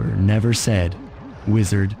words were never said.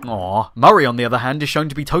 Wizard. Aww. Murray, on the other hand, is shown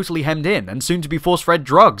to be totally hemmed in, and soon to be force-fed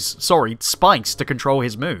drugs, spice, to control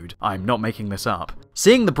his mood. I'm not making this up.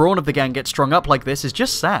 Seeing the brawn of the gang get strung up like this is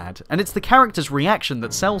just sad, and it's the character's reaction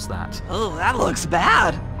that sells that. Oh, that looks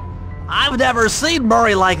bad. I've never seen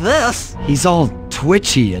Murray like this. He's all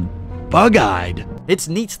twitchy and bug-eyed. It's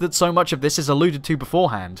neat that so much of this is alluded to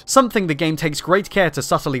beforehand, something the game takes great care to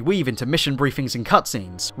subtly weave into mission briefings and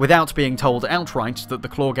cutscenes, without being told outright that the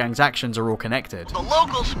Claw Gang's actions are all connected. The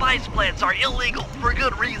local spice plants are illegal for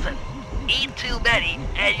good reason. Eat too many,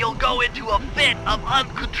 and you'll go into a fit of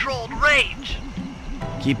uncontrolled rage.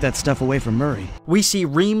 Keep that stuff away from Murray. We see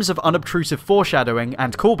reams of unobtrusive foreshadowing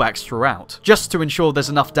and callbacks throughout, just to ensure there's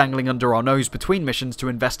enough dangling under our nose between missions to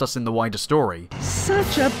invest us in the wider story.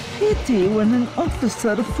 Such a pity when an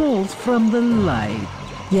officer falls from the light.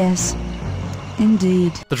 Yes,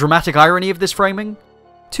 indeed. The dramatic irony of this framing?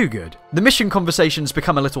 Too good. The mission conversations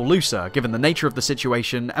become a little looser, given the nature of the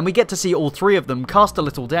situation, and we get to see all three of them cast a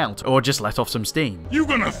little doubt, or just let off some steam. You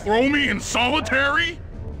gonna throw me in solitary?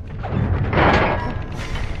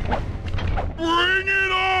 Bring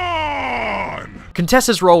it on!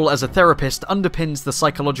 Contessa's role as a therapist underpins the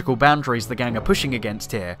psychological boundaries the gang are pushing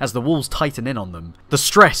against here, as the walls tighten in on them. The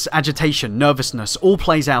stress, agitation, nervousness all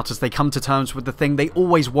plays out as they come to terms with the thing they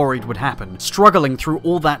always worried would happen, struggling through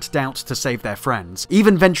all that doubt to save their friends,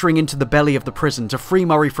 even venturing into the belly of the prison to free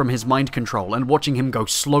Murray from his mind control and watching him go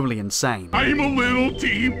slowly insane. I'm a little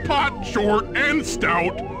teapot, short and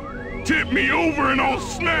stout. Tip me over and I'll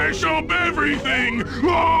smash up everything!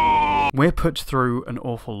 Ah! We're put through an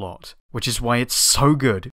awful lot, which is why it's so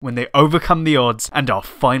good when they overcome the odds and are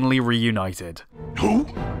finally reunited. Who?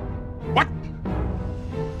 What?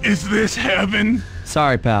 Is this heaven?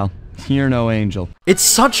 Sorry, pal. You're no angel. It's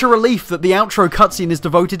such a relief that the outro cutscene is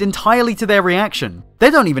devoted entirely to their reaction. They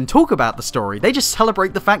don't even talk about the story, they just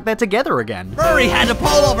celebrate the fact they're together again. Murray had to pull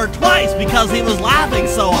over twice because he was laughing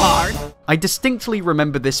so hard. I distinctly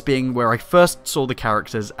remember this being where I first saw the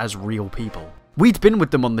characters as real people. We'd been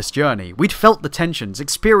with them on this journey, we'd felt the tensions,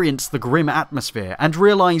 experienced the grim atmosphere, and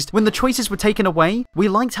realised when the choices were taken away, we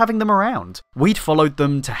liked having them around. We'd followed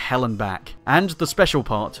them to hell and back. And the special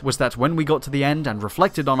part was that when we got to the end and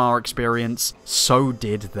reflected on our experience, so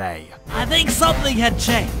did they. I think something had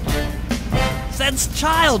changed. Since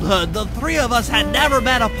childhood, the three of us had never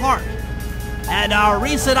been apart. And our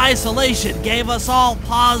recent isolation gave us all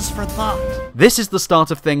pause for thought. This is the start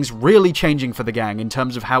of things really changing for the gang in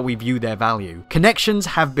terms of how we view their value. Connections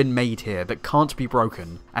have been made here that can't be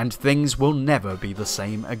broken, and things will never be the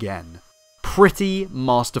same again. Pretty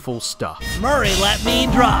masterful stuff. Murray let me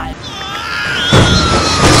drive.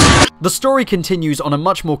 The story continues on a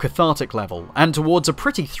much more cathartic level, and towards a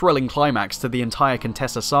pretty thrilling climax to the entire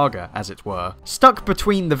Contessa saga, as it were. Stuck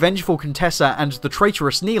between the vengeful Contessa and the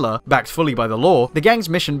traitorous Neela, backed fully by the law, the gang's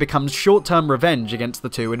mission becomes short-term revenge against the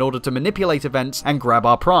two in order to manipulate events and grab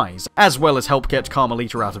our prize, as well as help get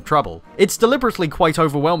Carmelita out of trouble. It's deliberately quite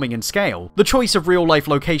overwhelming in scale. The choice of real-life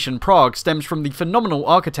location Prague stems from the phenomenal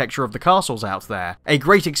architecture of the castles out there, a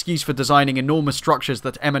great excuse for designing enormous structures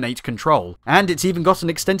that emanate control, and it's even got an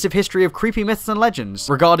extensive history of creepy myths and legends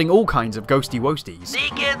regarding all kinds of ghosty woasties.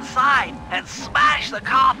 Sneak inside and smash the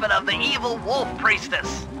coffin of the evil wolf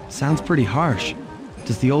priestess. Sounds pretty harsh.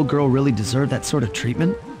 Does the old girl really deserve that sort of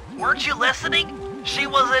treatment? Weren't you listening? She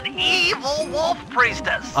was an evil wolf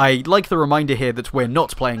priestess. I like the reminder here that we're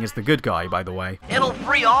not playing as the good guy, by the way. It'll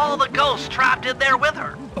free all the ghosts trapped in there with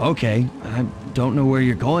her. Okay, I don't know where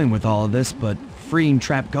you're going with all of this, but freeing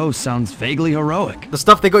trapped ghosts sounds vaguely heroic. The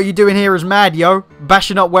stuff they got you doing here is mad, yo.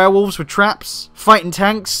 Bashing up werewolves with traps, fighting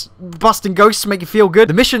tanks, busting ghosts to make you feel good.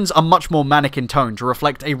 The missions are much more manic in tone to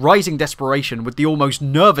reflect a rising desperation with the almost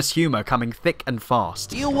nervous humor coming thick and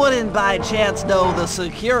fast. You wouldn't by chance know the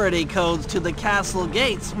security codes to the castle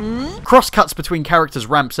gates, Crosscuts between characters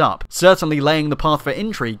ramps up, certainly laying the path for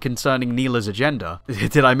intrigue concerning Neela's agenda.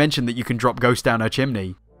 Did I mention that you can drop ghosts down her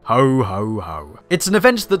chimney? Ho ho ho. It's an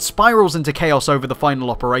event that spirals into chaos over the final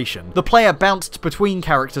operation. The player bounced between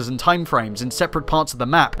characters and time frames in separate parts of the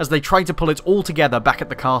map as they try to pull it all together back at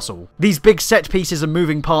the castle. These big set pieces and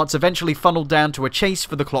moving parts eventually funneled down to a chase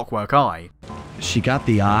for the Clockwork Eye. She got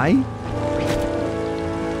the eye?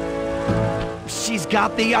 She's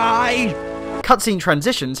got the eye! Cutscene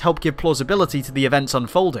transitions help give plausibility to the events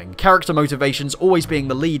unfolding, character motivations always being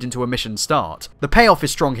the lead into a mission start. The payoff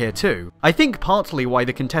is strong here too. I think partly why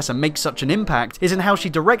the Contessa makes such an impact is in how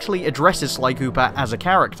she directly addresses Sly Cooper as a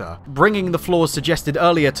character, bringing the flaws suggested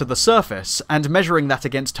earlier to the surface and measuring that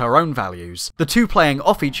against her own values, the two playing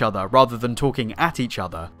off each other rather than talking at each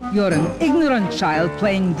other. You're an ignorant child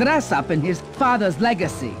playing dress-up in his father's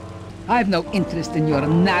legacy. I've no interest in your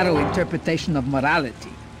narrow interpretation of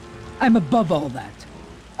morality. I'm above all that.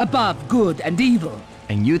 Above good and evil.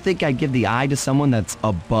 And you think I'd give the eye to someone that's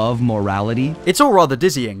above morality? It's all rather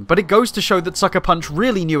dizzying, but it goes to show that Sucker Punch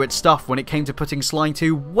really knew its stuff when it came to putting Sly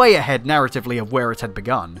 2 way ahead narratively of where it had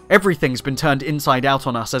begun. Everything's been turned inside out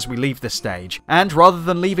on us as we leave this stage, and rather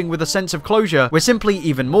than leaving with a sense of closure, we're simply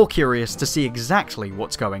even more curious to see exactly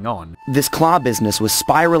what's going on. This claw business was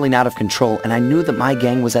spiraling out of control, and I knew that my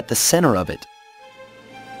gang was at the center of it.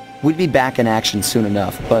 We'd be back in action soon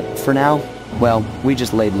enough, but for now, well, we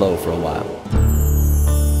just laid low for a while.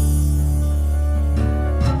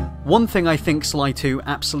 One thing I think Sly 2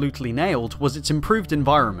 absolutely nailed was its improved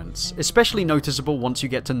environments, especially noticeable once you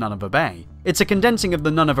get to Nunavut Bay. It's a condensing of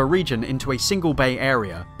the Nunavut region into a single bay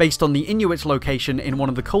area, based on the Inuit location in one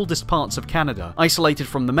of the coldest parts of Canada, isolated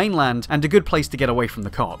from the mainland and a good place to get away from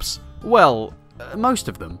the cops. Well, most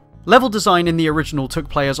of them. Level design in the original took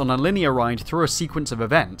players on a linear ride through a sequence of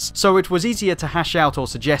events, so it was easier to hash out or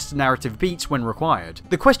suggest narrative beats when required.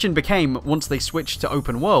 The question became, once they switched to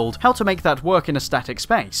open world, how to make that work in a static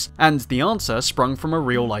space, and the answer sprung from a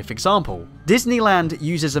real-life example. Disneyland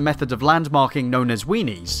uses a method of landmarking known as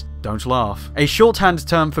weenies. Don't laugh. A shorthand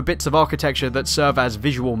term for bits of architecture that serve as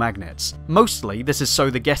visual magnets. Mostly, this is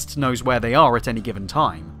so the guest knows where they are at any given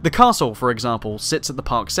time. The castle, for example, sits at the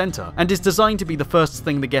park center, and is designed to be the first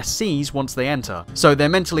thing the guest sees once they enter, so they're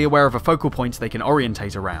mentally aware of a focal point they can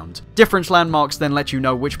orientate around. Different landmarks then let you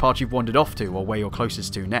know which part you've wandered off to or where you're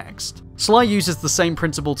closest to next. Sly uses the same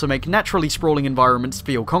principle to make naturally sprawling environments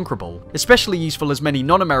feel conquerable, especially useful as many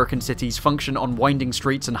non-American cities function on winding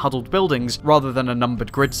streets and huddled buildings rather than a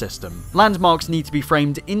numbered grid system. Landmarks need to be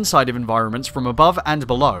framed inside of environments from above and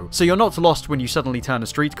below, so you're not lost when you suddenly turn a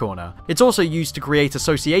street corner. It's also used to create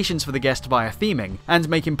associations for the guest via theming, and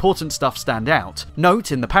make important stuff stand out.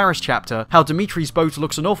 Note, in the Paris chapter, how Dimitri's boat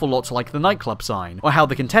looks an awful lot like the nightclub sign, or how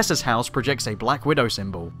the Contessa's house projects a Black Widow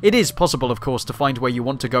symbol. It is possible, of course, to find where you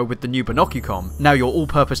want to go with the new Binocucom, now your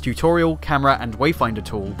all-purpose tutorial, camera, and wayfinder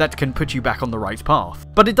tool that can put you back on the right path.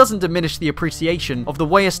 But it doesn't diminish the appreciation of the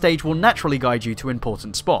way a stage will naturally guide you to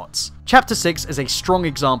important spots. Chapter 6 is a strong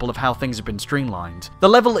example of how things have been streamlined. The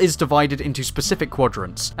level is divided into specific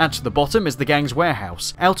quadrants. At the bottom is the gang's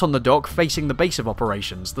warehouse, out on the dock facing the base of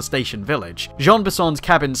operations, the station village. Jean Besson's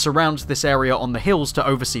cabin surrounds this area on the hills to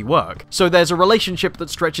oversee work, so there's a relationship that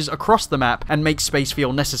stretches across the map and makes space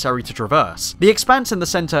feel necessary to traverse. The expanse in the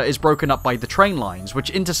center is broken up by the train lines, which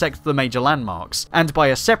intersect the major landmarks, and by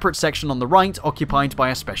a separate section on the right occupied by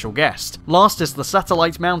a special guest. Last is the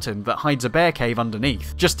satellite mountain that hides a bear cave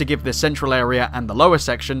underneath, just to give this central area and the lower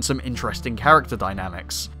section some interesting character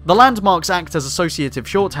dynamics. The landmarks act as associative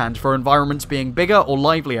shorthand for environments being bigger or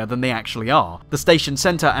livelier than they actually are. The station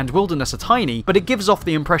centre and wilderness are tiny, but it gives off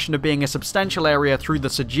the impression of being a substantial area through the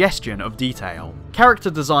suggestion of detail. Character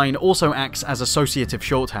design also acts as associative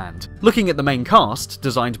shorthand. Looking at the main cast,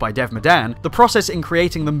 designed by Dev Madan, the process in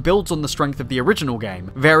creating them builds on the strength of the original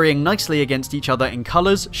game, varying nicely against each other in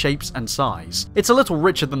colours, shapes and size. It's a little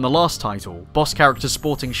richer than the last title, boss characters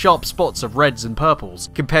sporting sharp spots of reds and purples,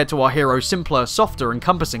 compared to our hero's simpler, softer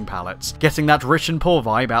encompassing palettes, getting that rich and poor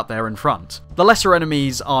vibe out there in front. The lesser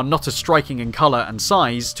enemies are not as striking in colour and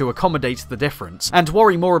size to accommodate the difference, and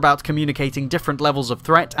worry more about communicating different levels of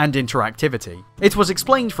threat and interactivity. It was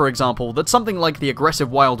explained, for example, that something like the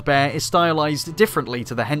aggressive wild bear is stylized differently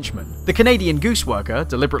to the henchman. The Canadian goose worker,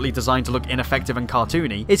 deliberately designed to look ineffective and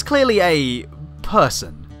cartoony, is clearly a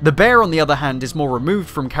person. The bear, on the other hand, is more removed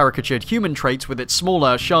from caricatured human traits with its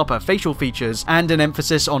smaller, sharper facial features and an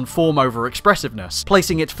emphasis on form over expressiveness,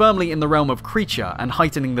 placing it firmly in the realm of creature and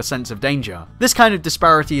heightening the sense of danger. This kind of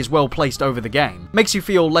disparity is well placed over the game, makes you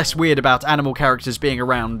feel less weird about animal characters being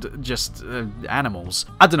around just animals.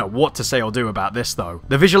 I don't know what to say or do about this though.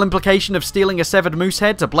 The visual implication of stealing a severed moose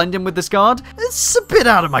head to blend in with this guard? It's a bit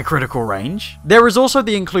out of my critical range. There is also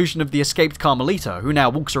the inclusion of the escaped Carmelita, who now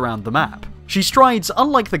walks around the map. She strides,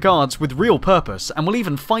 unlike the guards, with real purpose, and will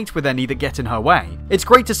even fight with any that get in her way. It's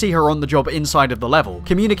great to see her on the job inside of the level,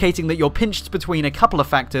 communicating that you're pinched between a couple of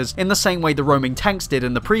factors in the same way the roaming tanks did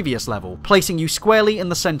in the previous level, placing you squarely in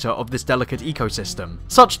the centre of this delicate ecosystem.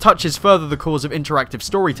 Such touches further the cause of interactive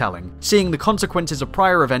storytelling, seeing the consequences of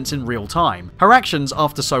prior events in real time. Her actions,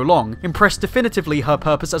 after so long, impress definitively her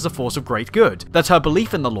purpose as a force of great good, that her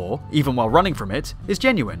belief in the law, even while running from it, is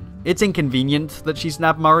genuine. It's inconvenient that she's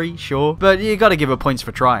Nab Murray, sure, but you gotta give her points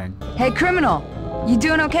for trying. Hey, criminal, you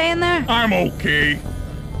doing okay in there? I'm okay.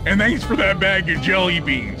 And thanks for that bag of jelly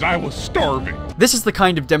beans. I was starving. This is the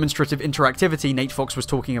kind of demonstrative interactivity Nate Fox was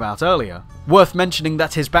talking about earlier. Worth mentioning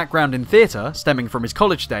that his background in theatre, stemming from his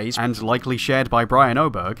college days, and likely shared by Brian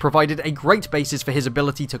Oberg, provided a great basis for his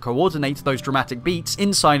ability to coordinate those dramatic beats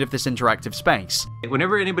inside of this interactive space.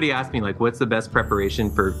 Whenever anybody asks me, like, what's the best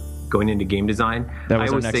preparation for going into game design, I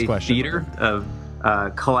always say theater of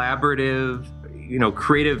collaborative,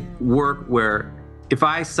 creative work where if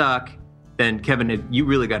I suck, then Kevin, you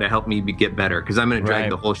really got to help me get better because I'm going to drag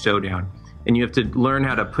the whole show down. And you have to learn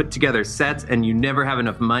how to put together sets, and you never have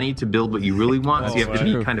enough money to build what you really want, so you have to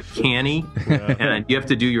be kind of canny, and you have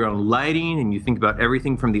to do your own lighting, and you think about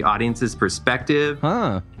everything from the audience's perspective.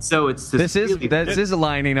 So it's this is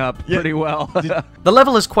lining up pretty well. The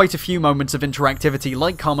level has quite a few moments of interactivity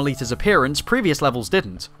like Carmelita's appearance, previous levels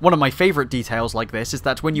didn't. One of my favourite details like this is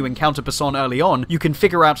that when you encounter Basson early on, you can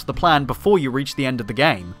figure out the plan before you reach the end of the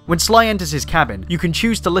game. When Sly enters his cabin, you can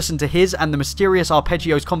choose to listen to his and the mysterious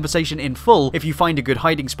Arpeggio's conversation in full if you find a good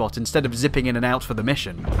hiding spot instead of zipping in and out for the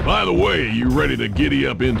mission. By the way, you ready to giddy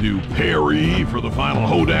up into Perry for the final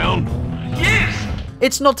hoedown? Yes!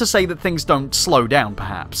 It's not to say that things don't slow down,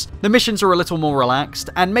 perhaps. The missions are a little more relaxed,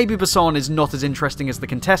 and maybe Basson is not as interesting as the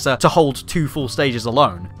Contessa to hold 2 full stages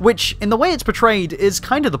alone, which, in the way it's portrayed, is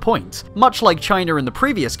kind of the point. Much like China in the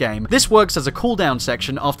previous game, this works as a cooldown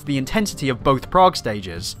section after the intensity of both Prague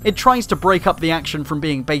stages. It tries to break up the action from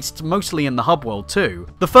being based mostly in the hub world too.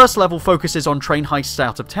 The first level focuses on train heists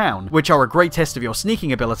out of town, which are a great test of your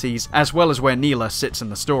sneaking abilities, as well as where Neela sits in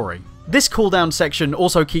the story. This cooldown section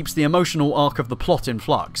also keeps the emotional arc of the plot in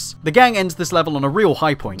flux. The gang ends this level on a real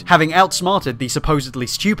high point, having outsmarted the supposedly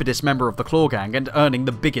stupidest member of the Claw Gang and earning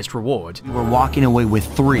the biggest reward. We were walking away with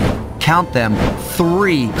 3, count them,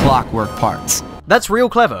 3 clockwork parts. That's real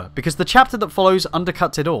clever, because the chapter that follows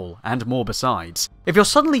undercuts it all, and more besides. If you're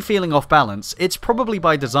suddenly feeling off balance, it's probably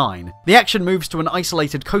by design. The action moves to an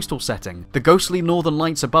isolated coastal setting, the ghostly northern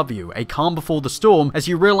lights above you, a calm before the storm as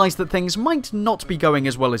you realise that things might not be going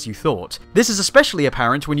as well as you thought. This is especially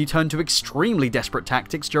apparent when you turn to extremely desperate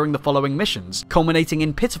tactics during the following missions, culminating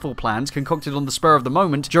in pitiful plans concocted on the spur of the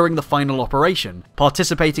moment during the final operation,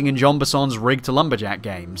 participating in John Basson's rigged lumberjack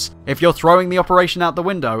games. If you're throwing the operation out the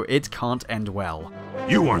window, it can't end well.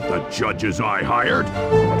 You aren't the judges I hired.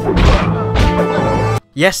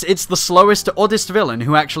 Yes, it's the slowest, oddest villain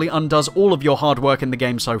who actually undoes all of your hard work in the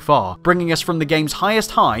game so far, bringing us from the game's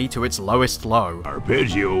highest high to its lowest low.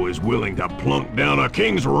 Arpeggio is willing to plunk down a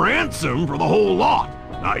king's ransom for the whole lot.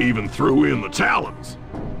 I even threw in the talons.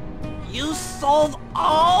 You sold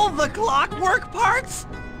all the clockwork parts?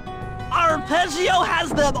 Arpeggio has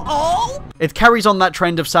them all? It carries on that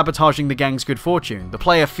trend of sabotaging the gang's good fortune, the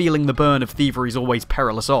player feeling the burn of thievery's always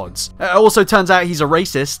perilous odds. It also turns out he's a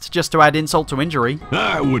racist, just to add insult to injury.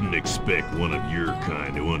 I wouldn't expect one of your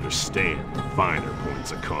kind to understand the finer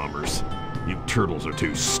points of commerce. You turtles are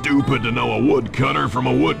too stupid to know a woodcutter from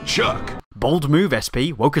a woodchuck. Bold move,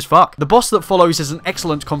 SP, woke as fuck. The boss that follows is an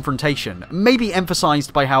excellent confrontation, maybe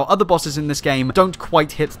emphasized by how other bosses in this game don't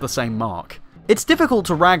quite hit the same mark. It's difficult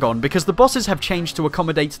to rag on because the bosses have changed to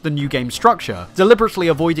accommodate the new game structure, deliberately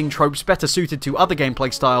avoiding tropes better suited to other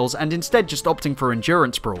gameplay styles and instead just opting for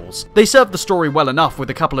endurance brawls. They serve the story well enough with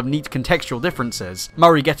a couple of neat contextual differences,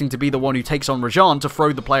 Murray getting to be the one who takes on Rajan to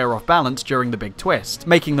throw the player off balance during the big twist,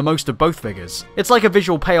 making the most of both figures. It's like a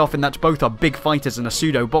visual payoff in that both are big fighters in a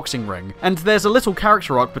pseudo boxing ring, and there's a little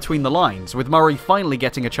character arc between the lines, with Murray finally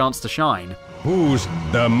getting a chance to shine. Who's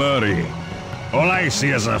the Murray? All I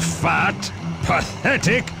see is a fat,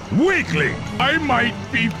 pathetic weakling. I might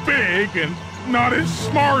be big and not as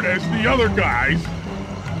smart as the other guys,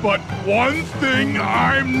 but one thing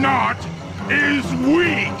I'm not is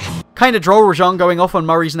weak. Kinda droll Rajan going off on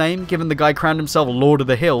Murray's name, given the guy crowned himself Lord of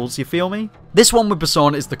the Hills, you feel me? This one with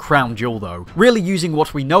Basson is the crown jewel though, really using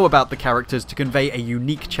what we know about the characters to convey a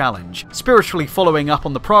unique challenge, spiritually following up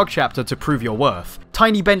on the Prague chapter to prove your worth.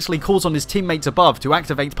 Tiny Bentley calls on his teammates above to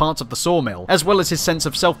activate parts of the sawmill, as well as his sense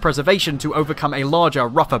of self-preservation to overcome a larger,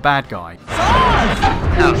 rougher bad guy.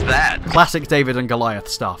 How's that? Classic David and Goliath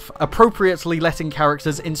stuff, appropriately letting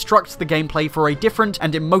characters instruct the gameplay for a different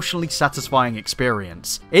and emotionally satisfying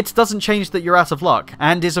experience. It doesn't change that you're out of luck,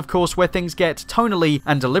 and is of course where things get tonally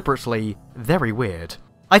and deliberately very weird.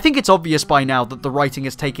 I think it's obvious by now that the writing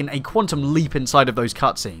has taken a quantum leap inside of those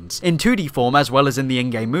cutscenes, in 2D form as well as in the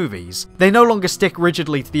in-game movies. They no longer stick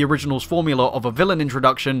rigidly to the original's formula of a villain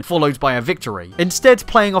introduction followed by a victory, instead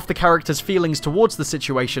playing off the character's feelings towards the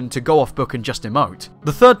situation to go off book and just emote.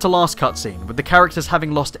 The third to last cutscene, with the characters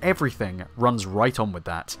having lost everything, runs right on with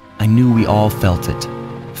that. I knew we all felt it.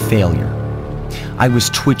 Failure. I was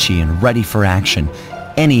twitchy and ready for action.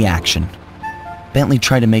 Any action. Bentley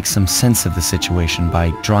tried to make some sense of the situation by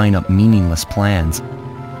drawing up meaningless plans.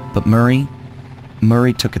 But Murray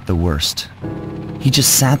took it the worst. He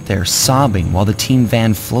just sat there sobbing while the team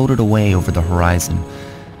van floated away over the horizon.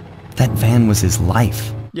 That van was his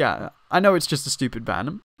life. Yeah, I know it's just a stupid van.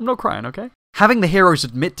 I'm not crying, okay? Having the heroes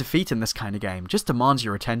admit defeat in this kind of game just demands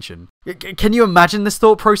your attention. Can you imagine this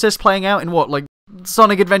thought process playing out in what, like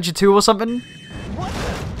Sonic Adventure 2 or something?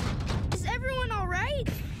 Is everyone alright?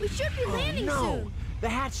 We should be landing soon. The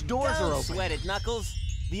hatch doors are open. Don't sweat it, Knuckles.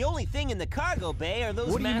 The only thing in the cargo bay are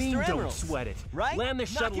those Master Emeralds. Don't sweat it? Right? Land the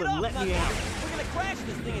shuttle and let me out. We're gonna crash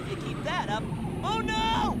this thing if you keep that up. Oh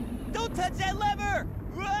no! Don't touch that lever!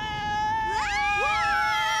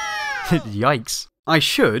 Yikes. I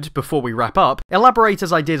should, before we wrap up, elaborate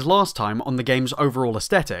as I did last time on the game's overall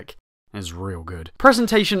aesthetic. Is real good.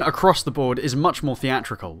 Presentation across the board is much more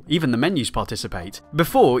theatrical, even the menus participate.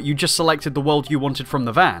 Before, you just selected the world you wanted from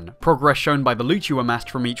the van, progress shown by the loot you amassed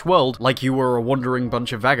from each world like you were a wandering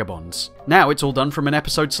bunch of vagabonds. Now it's all done from an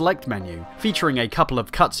episode select menu, featuring a couple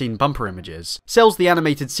of cutscene bumper images. Sells the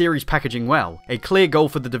animated series packaging well, a clear goal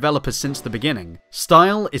for the developers since the beginning.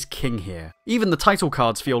 Style is king here. Even the title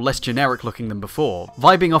cards feel less generic looking than before,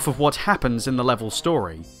 vibing off of what happens in the level's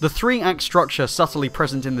story. The 3-act structure subtly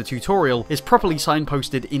present in the tutorial is properly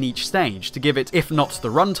signposted in each stage to give it, if not the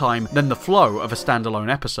runtime, then the flow of a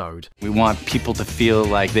standalone episode. We want people to feel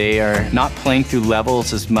like they are not playing through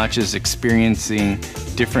levels as much as experiencing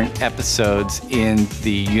different episodes in the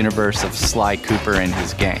universe of Sly Cooper and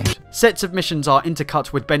his gang. Sets of missions are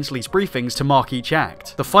intercut with Bentley's briefings to mark each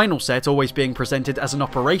act, the final set always being presented as an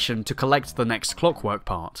operation to collect the next clockwork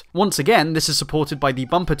part. Once again, this is supported by the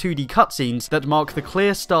bumper 2D cutscenes that mark the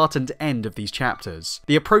clear start and end of these chapters.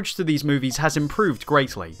 The approach to these movies has improved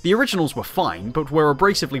greatly. The originals were fine, but were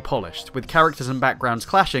abrasively polished, with characters and backgrounds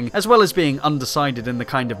clashing, as well as being undecided in the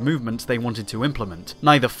kind of movement they wanted to implement.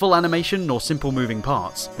 Neither full animation nor simple moving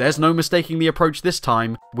parts. There's no mistaking the approach this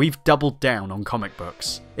time, we've doubled down on comic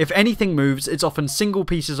books. If anything moves, it's often single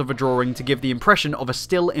pieces of a drawing to give the impression of a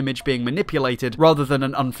still image being manipulated rather than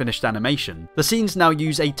an unfinished animation. The scenes now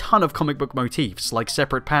use a ton of comic book motifs, like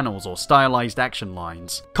separate panels or stylized action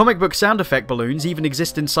lines. Comic book sound effect balloons even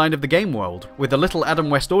exist inside of the game world, with a little Adam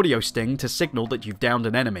West audio sting to signal that you've downed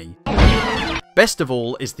an enemy. Best of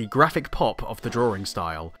all is the graphic pop of the drawing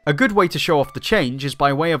style. A good way to show off the change is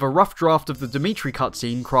by way of a rough draft of the Dimitri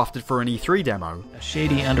cutscene crafted for an E3 demo. A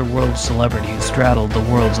shady underworld celebrity who straddled the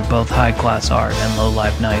worlds of both high-class art and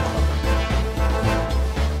low-life nightclub.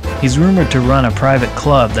 He's rumored to run a private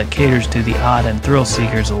club that caters to the odd and thrill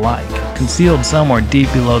seekers alike, concealed somewhere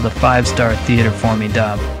deep below the 5-star theater for me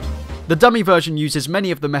dub. The dummy version uses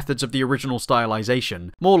many of the methods of the original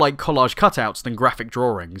stylization, more like collage cutouts than graphic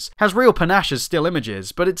drawings. Has real panache as still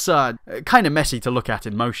images, but it's kinda messy to look at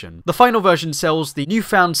in motion. The final version sells the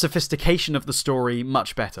newfound sophistication of the story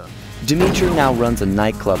much better. Dimitri now runs a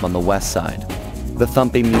nightclub on the west side. The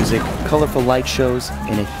thumping music, colorful light shows,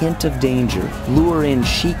 and a hint of danger lure in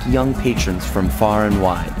chic young patrons from far and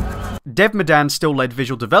wide. Dev Madan still led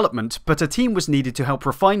visual development, but a team was needed to help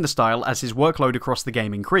refine the style as his workload across the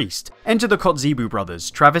game increased. Enter the Kotzebue brothers,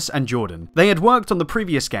 Travis and Jordan. They had worked on the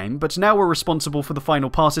previous game, but now were responsible for the final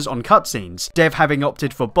passes on cutscenes, Dev having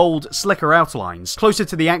opted for bold, slicker outlines, closer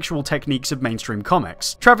to the actual techniques of mainstream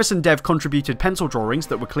comics. Travis and Dev contributed pencil drawings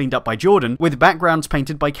that were cleaned up by Jordan, with backgrounds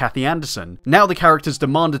painted by Kathy Anderson. Now the characters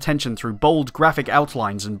demand attention through bold graphic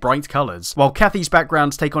outlines and bright colours, while Kathy's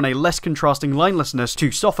backgrounds take on a less contrasting linelessness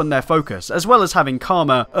to soften their focus, as well as having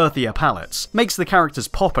calmer, earthier palettes. Makes the characters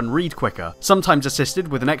pop and read quicker, sometimes assisted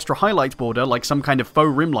with an extra highlight border like some kind of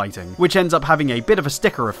faux rim lighting, which ends up having a bit of a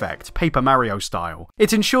sticker effect, Paper Mario style.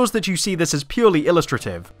 It ensures that you see this as purely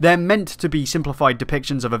illustrative. They're meant to be simplified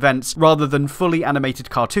depictions of events rather than fully animated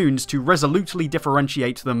cartoons to resolutely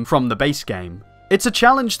differentiate them from the base game. It's a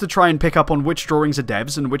challenge to try and pick up on which drawings are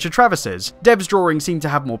Dev's and which are Travis's. Dev's drawings seem to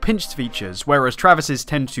have more pinched features, whereas Travis's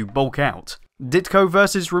tend to bulk out. Ditko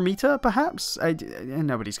versus Ramita, perhaps?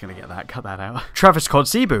 Nobody's gonna get that, cut that out. Travis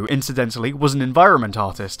Kotzebue, incidentally, was an environment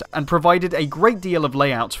artist, and provided a great deal of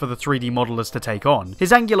layouts for the 3D modelers to take on.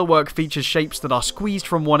 His angular work features shapes that are squeezed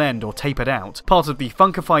from one end or tapered out, part of the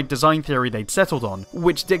funkified design theory they'd settled on,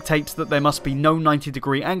 which dictates that there must be no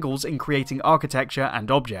 90-degree angles in creating architecture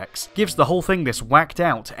and objects. Gives the whole thing this whacked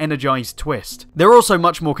out, energized twist. They're also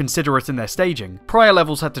much more considerate in their staging. Prior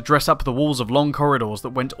levels had to dress up the walls of long corridors that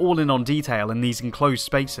went all in on detail in these enclosed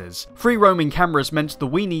spaces. Free roaming cameras meant the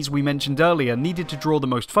weenies we mentioned earlier needed to draw the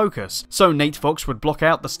most focus, so Nate Fox would block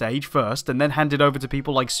out the stage first and then hand it over to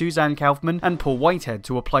people like Suzanne Kaufman and Paul Whitehead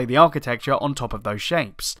to apply the architecture on top of those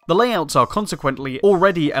shapes. The layouts are consequently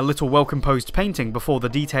already a little well-composed painting before the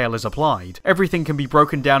detail is applied. Everything can be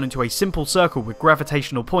broken down into a simple circle with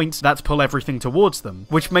gravitational points that pull everything towards them,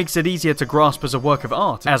 which makes it easier to grasp as a work of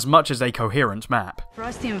art as much as a coherent map. For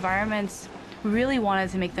us, the environments, we really wanted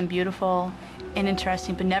to make them beautiful and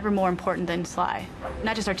interesting, but never more important than Sly.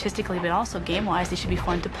 Not just artistically, but also game-wise, they should be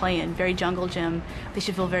fun to play in. Very jungle gym. They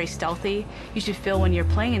should feel very stealthy. You should feel when you're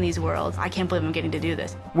playing in these worlds, I can't believe I'm getting to do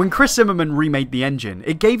this. When Chris Zimmerman remade the engine,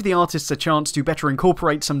 it gave the artists a chance to better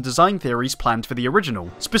incorporate some design theories planned for the original,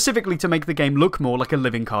 specifically to make the game look more like a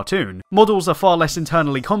living cartoon. Models are far less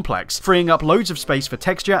internally complex, freeing up loads of space for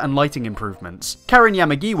texture and lighting improvements. Karen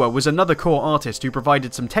Yamagiwa was another core artist who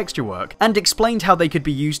provided some texture work, and explained how they could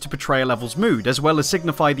be used to portray a level's mood, as well as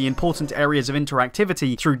signify the important areas of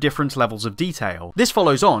interactivity through different levels of detail. This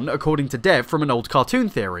follows on, according to Dev, from an old cartoon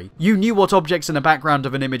theory. You knew what objects in the background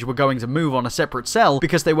of an image were going to move on a separate cell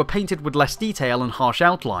because they were painted with less detail and harsh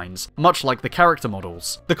outlines, much like the character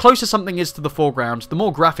models. The closer something is to the foreground, the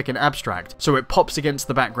more graphic and abstract, so it pops against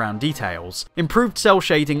the background details. Improved cell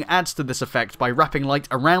shading adds to this effect by wrapping light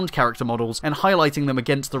around character models and highlighting them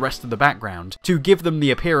against the rest of the background, to give them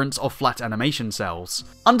the appearance of flat animation cells.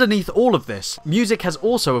 Underneath all of this, music has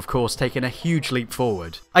also, of course, taken a huge leap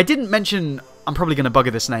forward. I didn't mention, I'm probably going to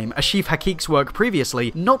bugger this name, Ashif Hakik's work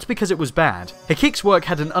previously, not because it was bad. Hakik's work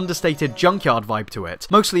had an understated junkyard vibe to it,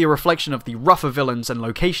 mostly a reflection of the rougher villains and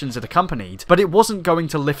locations it accompanied, but it wasn't going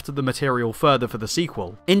to lift the material further for the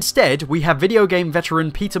sequel. Instead, we have video game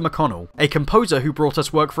veteran Peter McConnell, a composer who brought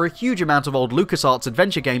us work for a huge amount of old LucasArts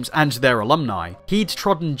adventure games and their alumni. He'd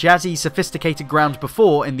trodden jazzy, sophisticated ground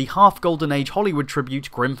before in the half-Golden Age Hollywood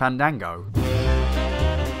tribute Grim Fandango.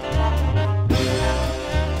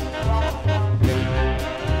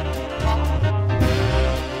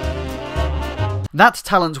 That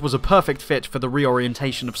talent was a perfect fit for the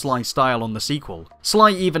reorientation of Sly's style on the sequel.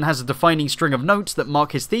 Sly even has a defining string of notes that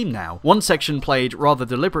mark his theme now, one section played rather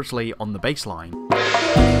deliberately on the bass line.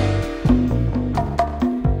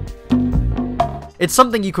 It's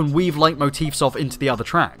something you can weave leitmotifs of into the other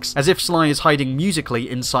tracks, as if Sly is hiding musically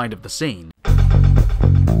inside of the scene.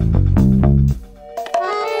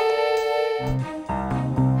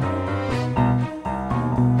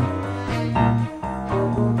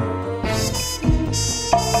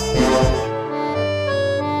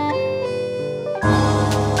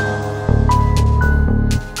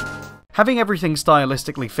 Having everything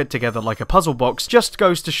stylistically fit together like a puzzle box just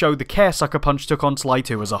goes to show the care Sucker Punch took on Sly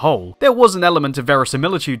 2 as a whole. There was an element of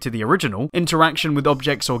verisimilitude to the original, interaction with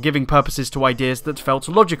objects or giving purposes to ideas that felt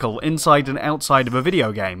logical inside and outside of a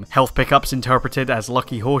video game. Health pickups interpreted as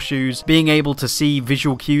lucky horseshoes, being able to see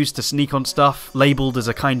visual cues to sneak on stuff, labelled as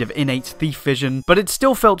a kind of innate thief vision, but it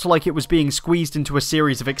still felt like it was being squeezed into a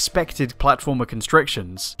series of expected platformer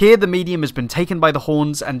constrictions. Here the medium has been taken by the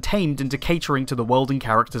horns and tamed into catering to the world and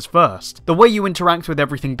characters first. The way you interact with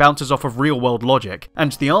everything bounces off of real-world logic,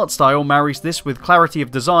 and the art style marries this with clarity of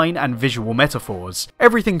design and visual metaphors.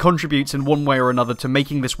 Everything contributes in one way or another to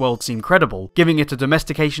making this world seem credible, giving it a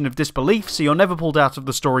domestication of disbelief so you're never pulled out of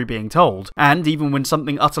the story being told, and even when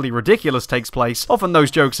something utterly ridiculous takes place, often those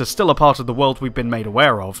jokes are still a part of the world we've been made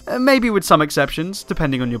aware of, maybe with some exceptions,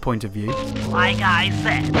 depending on your point of view. Like I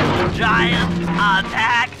said, giant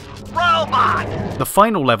attack robot! The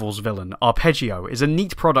final level's villain, Arpeggio, is a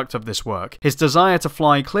neat product of this work, his desire to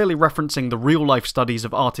fly clearly referencing the real-life studies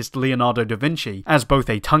of artist Leonardo da Vinci as both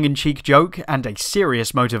a tongue-in-cheek joke and a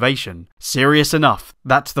serious motivation. Serious enough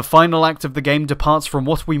that the final act of the game departs from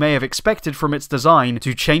what we may have expected from its design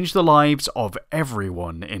to change the lives of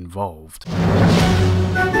everyone involved.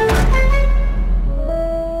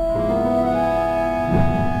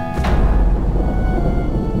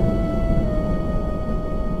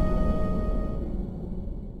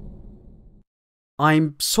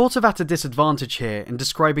 I'm sort of at a disadvantage here in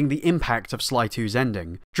describing the impact of Sly 2's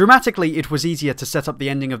ending. Dramatically, it was easier to set up the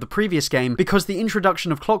ending of the previous game because the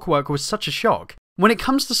introduction of Clockwork was such a shock. When it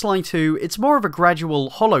comes to Sly 2, it's more of a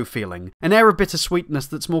gradual, hollow feeling, an air of bittersweetness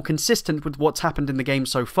that's more consistent with what's happened in the game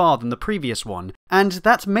so far than the previous one, and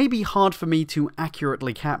that may be hard for me to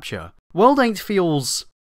accurately capture. World 8 feels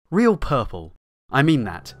real purple. I mean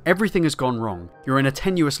that. Everything has gone wrong. You're in a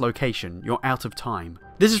tenuous location. You're out of time.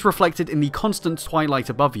 This is reflected in the constant twilight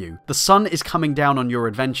above you. The sun is coming down on your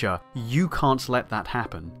adventure. You can't let that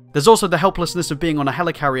happen. There's also the helplessness of being on a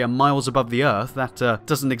helicarrier miles above the Earth that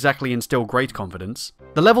doesn't exactly instill great confidence.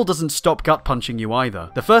 The level doesn't stop gut-punching you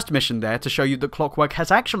either. The first mission there to show you that Clockwork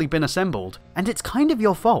has actually been assembled, and it's kind of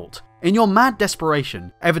your fault. In your mad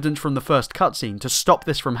desperation, evident from the first cutscene, to stop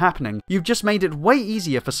this from happening, you've just made it way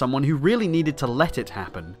easier for someone who really needed to let it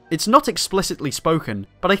happen. It's not explicitly spoken,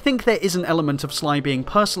 but I think there is an element of Sly being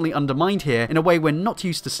personally undermined here in a way we're not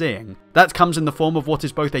used to seeing. That comes in the form of what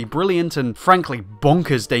is both a brilliant and frankly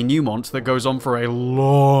bonkers denouement that goes on for a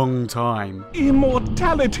long time.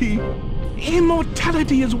 Immortality!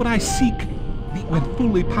 Immortality is what I seek. When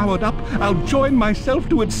fully powered up, I'll join myself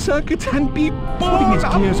to its circuits and be putting its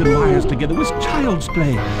gears and wires together was child's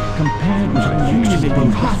play. Compared with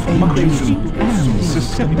accumulating half-engines and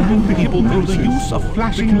susceptible people through the use of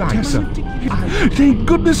flashing lights. Thank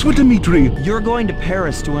goodness for Dimitri. You're going to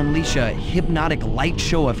Paris to unleash a hypnotic light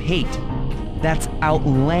show of hate. That's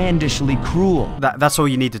outlandishly cruel. That's all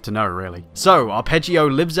you needed to know, really. So, Arpeggio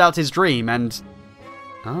lives out his dream and...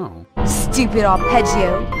 oh. Stupid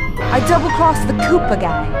Arpeggio. I double-crossed the Cooper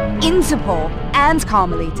gang, Interpol, and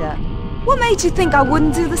Carmelita. What made you think I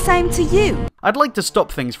wouldn't do the same to you? I'd like to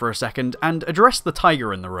stop things for a second and address the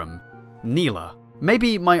tiger in the room. Neela.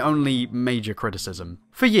 Maybe my only major criticism.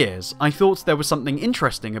 For years, I thought there was something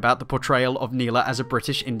interesting about the portrayal of Neela as a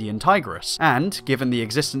British Indian tigress, and, given the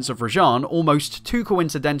existence of Rajan, almost too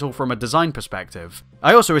coincidental from a design perspective.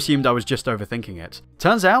 I also assumed I was just overthinking it.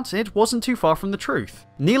 Turns out, it wasn't too far from the truth.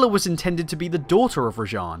 Neela was intended to be the daughter of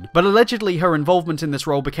Rajan, but allegedly her involvement in this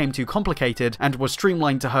role became too complicated and was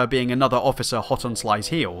streamlined to her being another officer hot on Sly's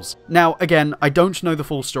heels. Now, again, I don't know the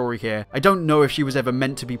full story here. I don't know if she was ever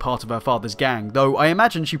meant to be part of her father's gang, though I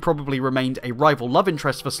imagine she probably remained a rival love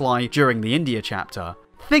interest for Sly during the India chapter.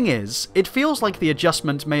 Thing is, it feels like the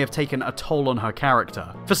adjustment may have taken a toll on her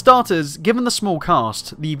character. For starters, given the small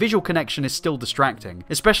cast, the visual connection is still distracting,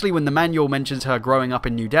 especially when the manual mentions her growing up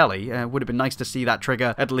in New Delhi. Would have been nice to see that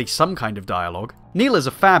trigger at least some kind of dialogue. Neela's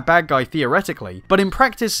a fab bad guy theoretically, but in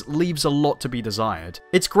practice leaves a lot to be desired.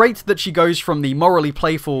 It's great that she goes from the morally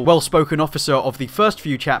playful, well-spoken officer of the first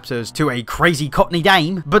few chapters to a crazy cockney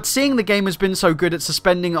dame, but seeing the game has been so good at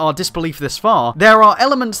suspending our disbelief this far, there are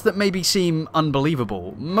elements that maybe seem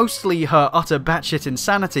unbelievable, mostly her utter batshit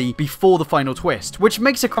insanity before the final twist, which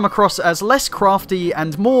makes her come across as less crafty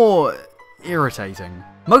and more irritating.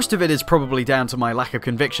 Most of it is probably down to my lack of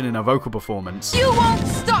conviction in her vocal performance. You won't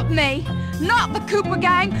stop me! Not the Cooper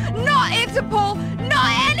gang, not Interpol,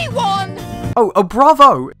 not anyone! Oh,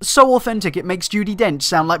 bravo! So authentic it makes Judi Dench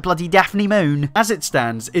sound like bloody Daphne Moon. As it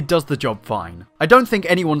stands, it does the job fine. I don't think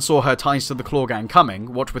anyone saw her ties to the Claw Gang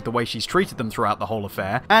coming, what with the way she's treated them throughout the whole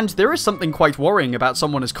affair, and there is something quite worrying about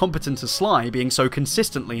someone as competent as Sly being so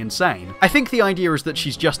consistently insane. I think the idea is that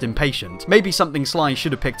she's just impatient, maybe something Sly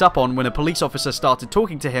should have picked up on when a police officer started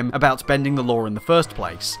talking to him about bending the law in the first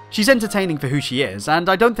place. She's entertaining for who she is, and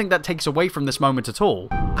I don't think that takes away from this moment at all.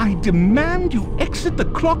 I demand you exit the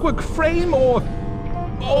clockwork frame or...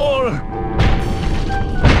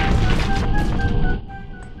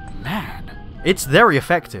 Man, it's very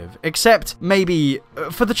effective, except maybe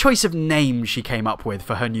for the choice of name she came up with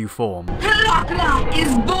for her new form. Clockla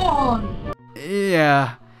is born!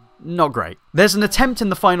 Yeah, not great. There's an attempt in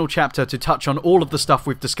the final chapter to touch on all of the stuff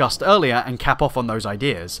we've discussed earlier and cap off on those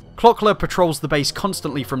ideas. Clockla patrols the base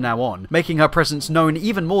constantly from now on, making her presence known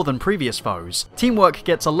even more than previous foes. Teamwork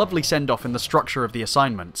gets a lovely send-off in the structure of the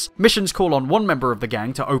assignments. Missions call on one member of the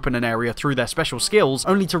gang to open an area through their special skills,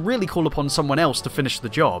 only to really call upon someone else to finish the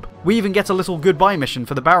job. We even get a little goodbye mission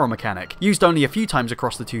for the barrel mechanic, used only a few times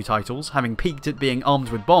across the two titles, having peaked at being armed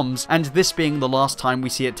with bombs, and this being the last time we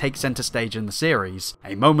see it take center stage in the series.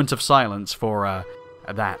 A moment of silence for,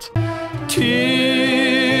 that.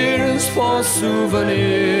 Tears for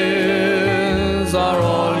souvenirs are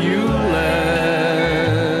all you left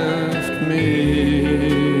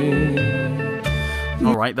me.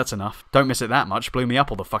 Alright, that's enough. Don't miss it that much, blew me up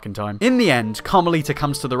all the fucking time. In the end, Carmelita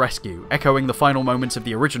comes to the rescue, echoing the final moments of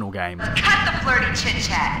the original game. Cut the flirty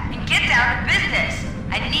chit-chat and get down to business.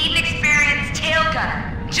 I need an experienced tail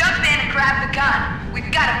gunner. Jump in and grab the gun.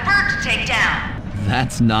 We've got a bird to take down.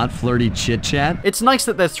 That's not flirty chit-chat? It's nice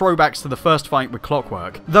that there's throwbacks to the first fight with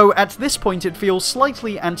Clockwork, though at this point it feels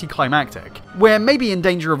slightly anticlimactic. We're maybe in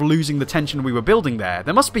danger of losing the tension we were building there.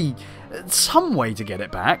 There must be some way to get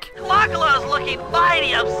it back. Clockala's looking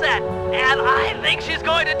mighty upset, and I think she's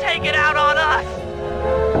going to take it out on us.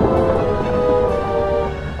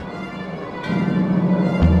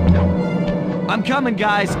 I'm coming,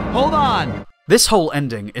 guys. Hold on. This whole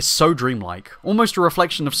ending is so dreamlike, almost a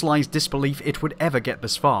reflection of Sly's disbelief it would ever get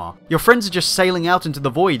this far. Your friends are just sailing out into the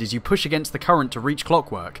void as you push against the current to reach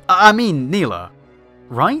Clockwork. I mean, Neela.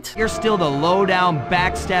 Right? You're still the low-down,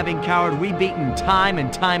 backstabbing coward we've beaten time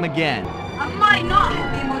and time again. I might not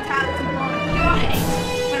have the immortality born of your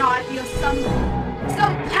hate, but I feel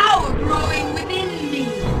some power growing within me.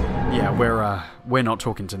 Yeah, we're not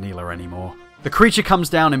talking to Neela anymore. The creature comes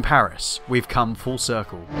down in Paris. We've come full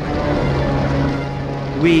circle.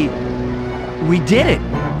 We did it!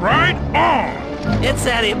 Right on! It's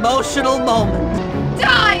an emotional moment.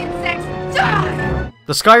 Die, insects, die!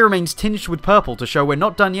 The sky remains tinged with purple to show we're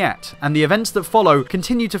not done yet, and the events that follow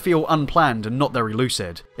continue to feel unplanned and not very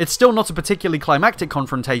lucid. It's still not a particularly climactic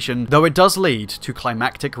confrontation, though it does lead to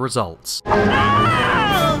climactic results.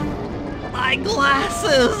 Ah! My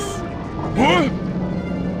glasses! What?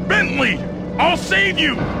 Bentley! I'll save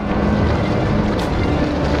you!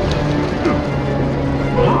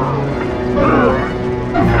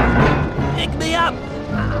 Pick me up!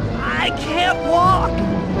 I can't walk!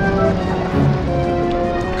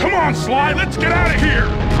 Come on, Sly, let's get out of here!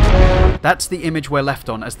 That's the image we're left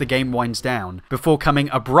on as the game winds down, before coming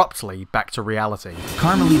abruptly back to reality.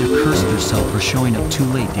 Carmelita cursed herself for showing up too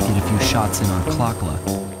late to get a few shots in on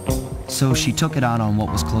Clockla. So she took it out on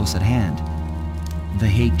what was close at hand. The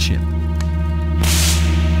hate chip.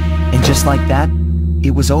 And just like that,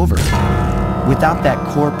 it was over. Without that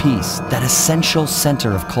core piece, that essential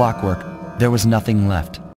center of Clockwork, there was nothing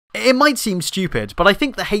left. It might seem stupid, but I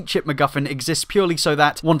think the hate chip MacGuffin exists purely so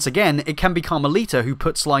that, once again, it can be Carmelita who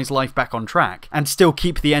puts Sly's life back on track, and still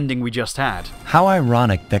keep the ending we just had. How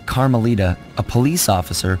ironic that Carmelita, a police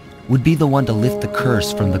officer, would be the one to lift the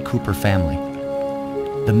curse from the Cooper family.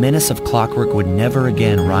 The menace of Clockwork would never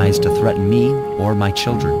again rise to threaten me or my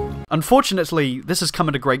children. Unfortunately, this has come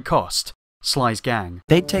at a great cost. Sly's gang.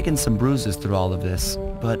 They'd taken some bruises through all of this,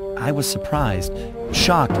 but I was surprised,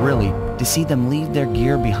 shocked really, to see them leave their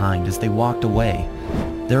gear behind as they walked away.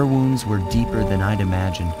 Their wounds were deeper than I'd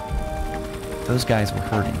imagined. Those guys were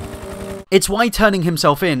hurting. It's why turning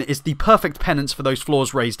himself in is the perfect penance for those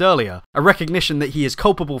flaws raised earlier, a recognition that he is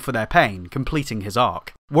culpable for their pain, completing his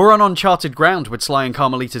arc. We're on uncharted ground with Sly in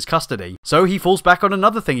Carmelita's custody, so he falls back on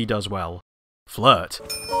another thing he does well. Flirt.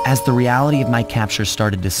 As the reality of my capture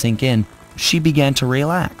started to sink in, she began to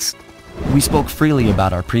relax. We spoke freely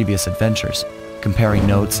about our previous adventures, comparing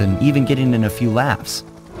notes and even getting in a few laughs.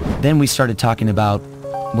 Then we started talking about,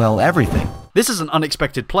 well, everything. This is an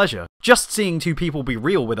unexpected pleasure, just seeing two people be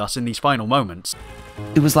real with us in these final moments.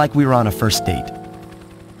 It was like we were on a first date.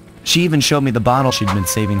 She even showed me the bottle she'd been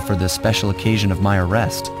saving for the special occasion of my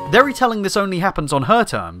arrest. They're telling this only happens on her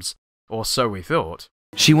terms. Or so we thought.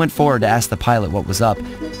 She went forward to ask the pilot what was up,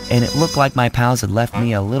 and it looked like my pals had left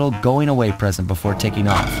me a little going-away present before taking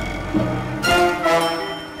off.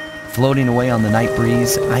 Floating away on the night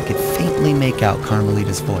breeze, I could faintly make out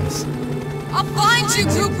Carmelita's voice. I'll find you,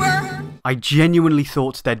 Cooper! I genuinely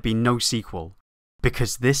thought there'd be no sequel,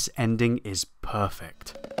 because this ending is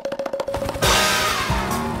perfect.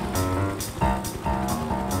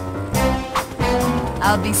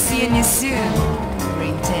 I'll be seeing you soon,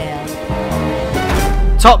 Ringtail.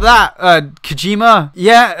 Top that, Kojima?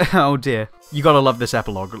 Yeah? Oh dear. You gotta love this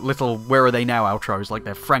epilogue. Little where are they now outros, like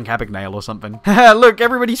they're Frank Abagnale or something. Look,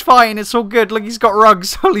 everybody's fine, it's all good. Look, he's got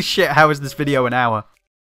rugs. Holy shit, how is this video an hour?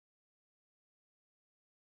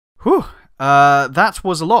 Whew. That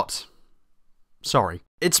was a lot. Sorry.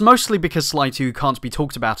 It's mostly because Sly 2 can't be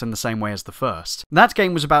talked about in the same way as the first. That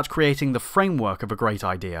game was about creating the framework of a great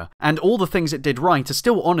idea, and all the things it did right are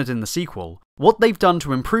still honoured in the sequel. What they've done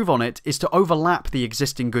to improve on it is to overlap the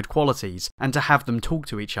existing good qualities, and to have them talk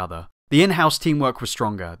to each other. The in-house teamwork was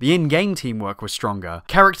stronger, the in-game teamwork was stronger,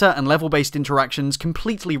 character and level-based interactions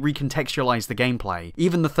completely recontextualize the gameplay,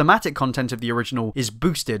 even the thematic content of the original is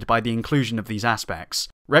boosted by the inclusion of these aspects.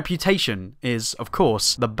 Reputation is, of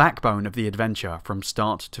course, the backbone of the adventure from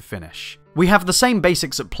start to finish. We have the same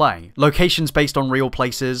basics at play, locations based on real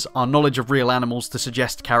places, our knowledge of real animals to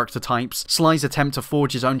suggest character types, Sly's attempt to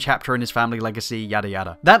forge his own chapter in his family legacy, yada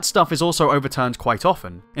yada. That stuff is also overturned quite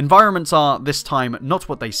often. Environments are, this time, not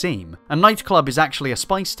what they seem. A nightclub is actually a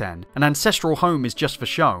spice den, an ancestral home is just for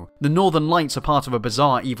show, the Northern Lights are part of a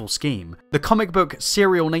bizarre evil scheme. The comic book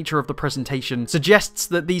serial nature of the presentation suggests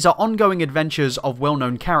that these are ongoing adventures of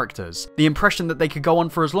well-known characters, the impression that they could go on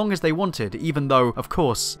for as long as they wanted, even though, of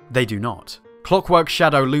course, they do not. Clockwork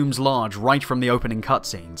Shadow looms large right from the opening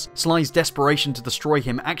cutscenes, Sly's desperation to destroy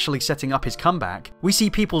him actually setting up his comeback. We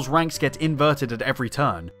see people's ranks get inverted at every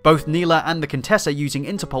turn, both Neela and the Contessa using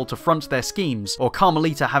Interpol to front their schemes, or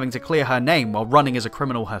Carmelita having to clear her name while running as a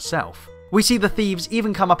criminal herself. We see the thieves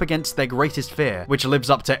even come up against their greatest fear, which lives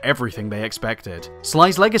up to everything they expected.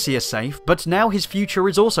 Sly's legacy is safe, but now his future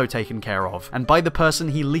is also taken care of, and by the person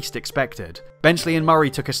he least expected. Bentley and Murray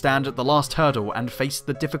took a stand at the last hurdle and faced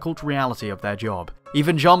the difficult reality of their job.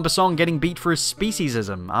 Even Jean Besson getting beat for his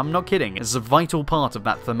speciesism, I'm not kidding, is a vital part of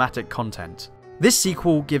that thematic content. This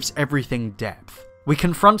sequel gives everything depth. We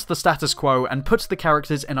confront the status quo and put the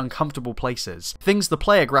characters in uncomfortable places, things the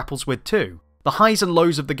player grapples with too. The highs and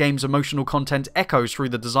lows of the game's emotional content echoes through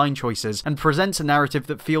the design choices and presents a narrative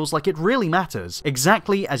that feels like it really matters,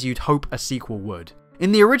 exactly as you'd hope a sequel would.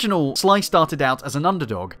 In the original, Sly started out as an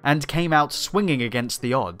underdog and came out swinging against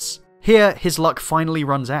the odds. Here, his luck finally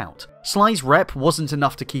runs out. Sly's rep wasn't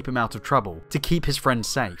enough to keep him out of trouble, to keep his friends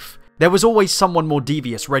safe. There was always someone more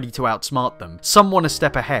devious ready to outsmart them, someone a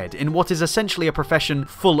step ahead in what is essentially a profession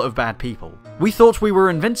full of bad people. We thought we were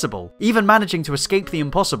invincible, even managing to escape the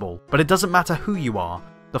impossible, but it doesn't matter who you are.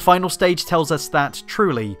 The final stage tells us that,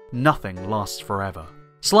 truly, nothing lasts forever.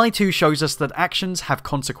 Sly 2 shows us that actions have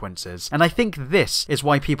consequences, and I think this is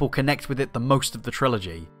why people connect with it the most of the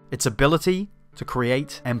trilogy. Its ability to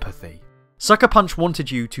create empathy. Sucker Punch wanted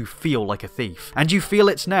you to feel like a thief, and you feel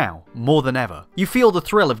it now, more than ever. You feel the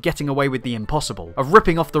thrill of getting away with the impossible, of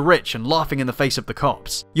ripping off the rich and laughing in the face of the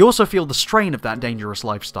cops. You also feel the strain of that dangerous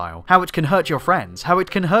lifestyle, how it can hurt your friends, how it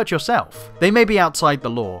can hurt yourself. They may be outside the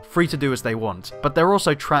law, free to do as they want, but they're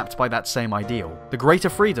also trapped by that same ideal, the greater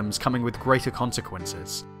freedoms coming with greater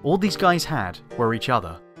consequences. All these guys had were each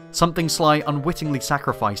other. Something Sly unwittingly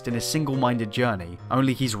sacrificed in his single-minded journey,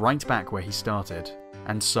 only he's right back where he started.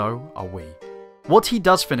 And so are we. What he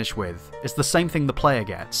does finish with is the same thing the player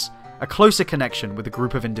gets, a closer connection with a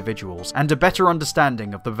group of individuals, and a better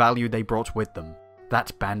understanding of the value they brought with them,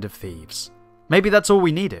 that band of thieves. Maybe that's all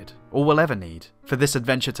we needed, all we'll ever need, for this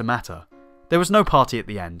adventure to matter. There was no party at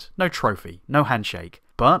the end, no trophy, no handshake,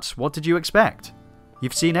 but what did you expect?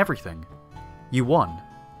 You've seen everything. You won.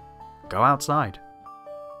 Go outside.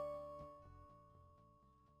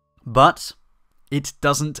 But it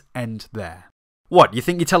doesn't end there. What, you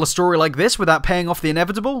think you tell a story like this without paying off the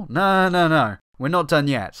inevitable? No. We're not done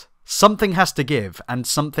yet. Something has to give, and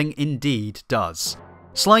something indeed does.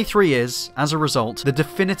 Sly 3 is, as a result, the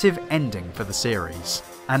definitive ending for the series.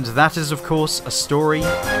 And that is, of course, a story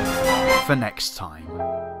for next time.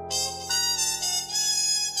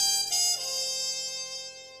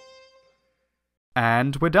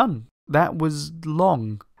 And we're done. That was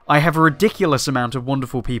long. I have a ridiculous amount of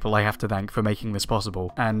wonderful people I have to thank for making this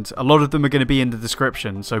possible, and a lot of them are going to be in the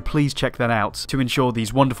description, so please check that out to ensure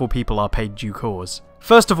these wonderful people are paid due cause.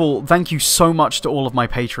 First of all, thank you so much to all of my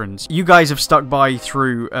patrons. You guys have stuck by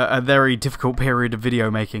through a very difficult period of video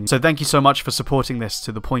making, so thank you so much for supporting this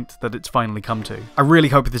to the point that it's finally come to. I really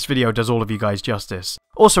hope this video does all of you guys justice.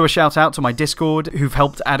 Also a shout out to my Discord, who've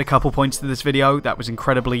helped add a couple points to this video. That was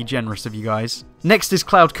incredibly generous of you guys. Next is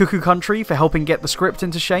Cloud Cuckoo Country for helping get the script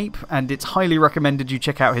into shape, and it's highly recommended you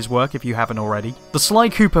check out his work if you haven't already. The Sly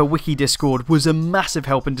Cooper Wiki Discord was a massive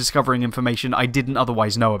help in discovering information I didn't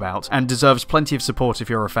otherwise know about, and deserves plenty of support if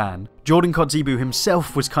you're a fan. Jordan Kotzebue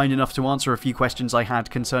himself was kind enough to answer a few questions I had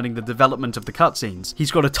concerning the development of the cutscenes.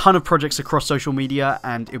 He's got a ton of projects across social media,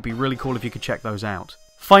 and it'd be really cool if you could check those out.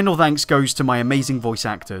 Final thanks goes to my amazing voice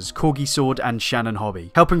actors, Corgisword and Shannon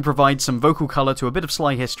Hobby, helping provide some vocal colour to a bit of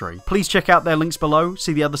Sly history. Please check out their links below,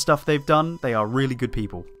 see the other stuff they've done, they are really good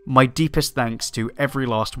people. My deepest thanks to every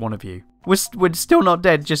last one of you. We're still not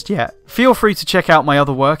dead just yet. Feel free to check out my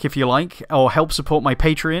other work if you like, or help support my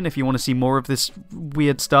Patreon if you want to see more of this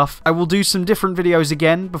weird stuff. I will do some different videos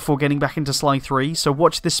again before getting back into Sly 3, so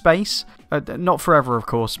watch this space. Not forever, of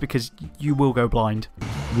course, because you will go blind.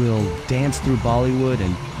 We'll dance through Bollywood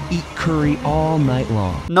and eat curry all night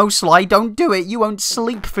long. No, Sly, don't do it. You won't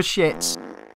sleep for shits.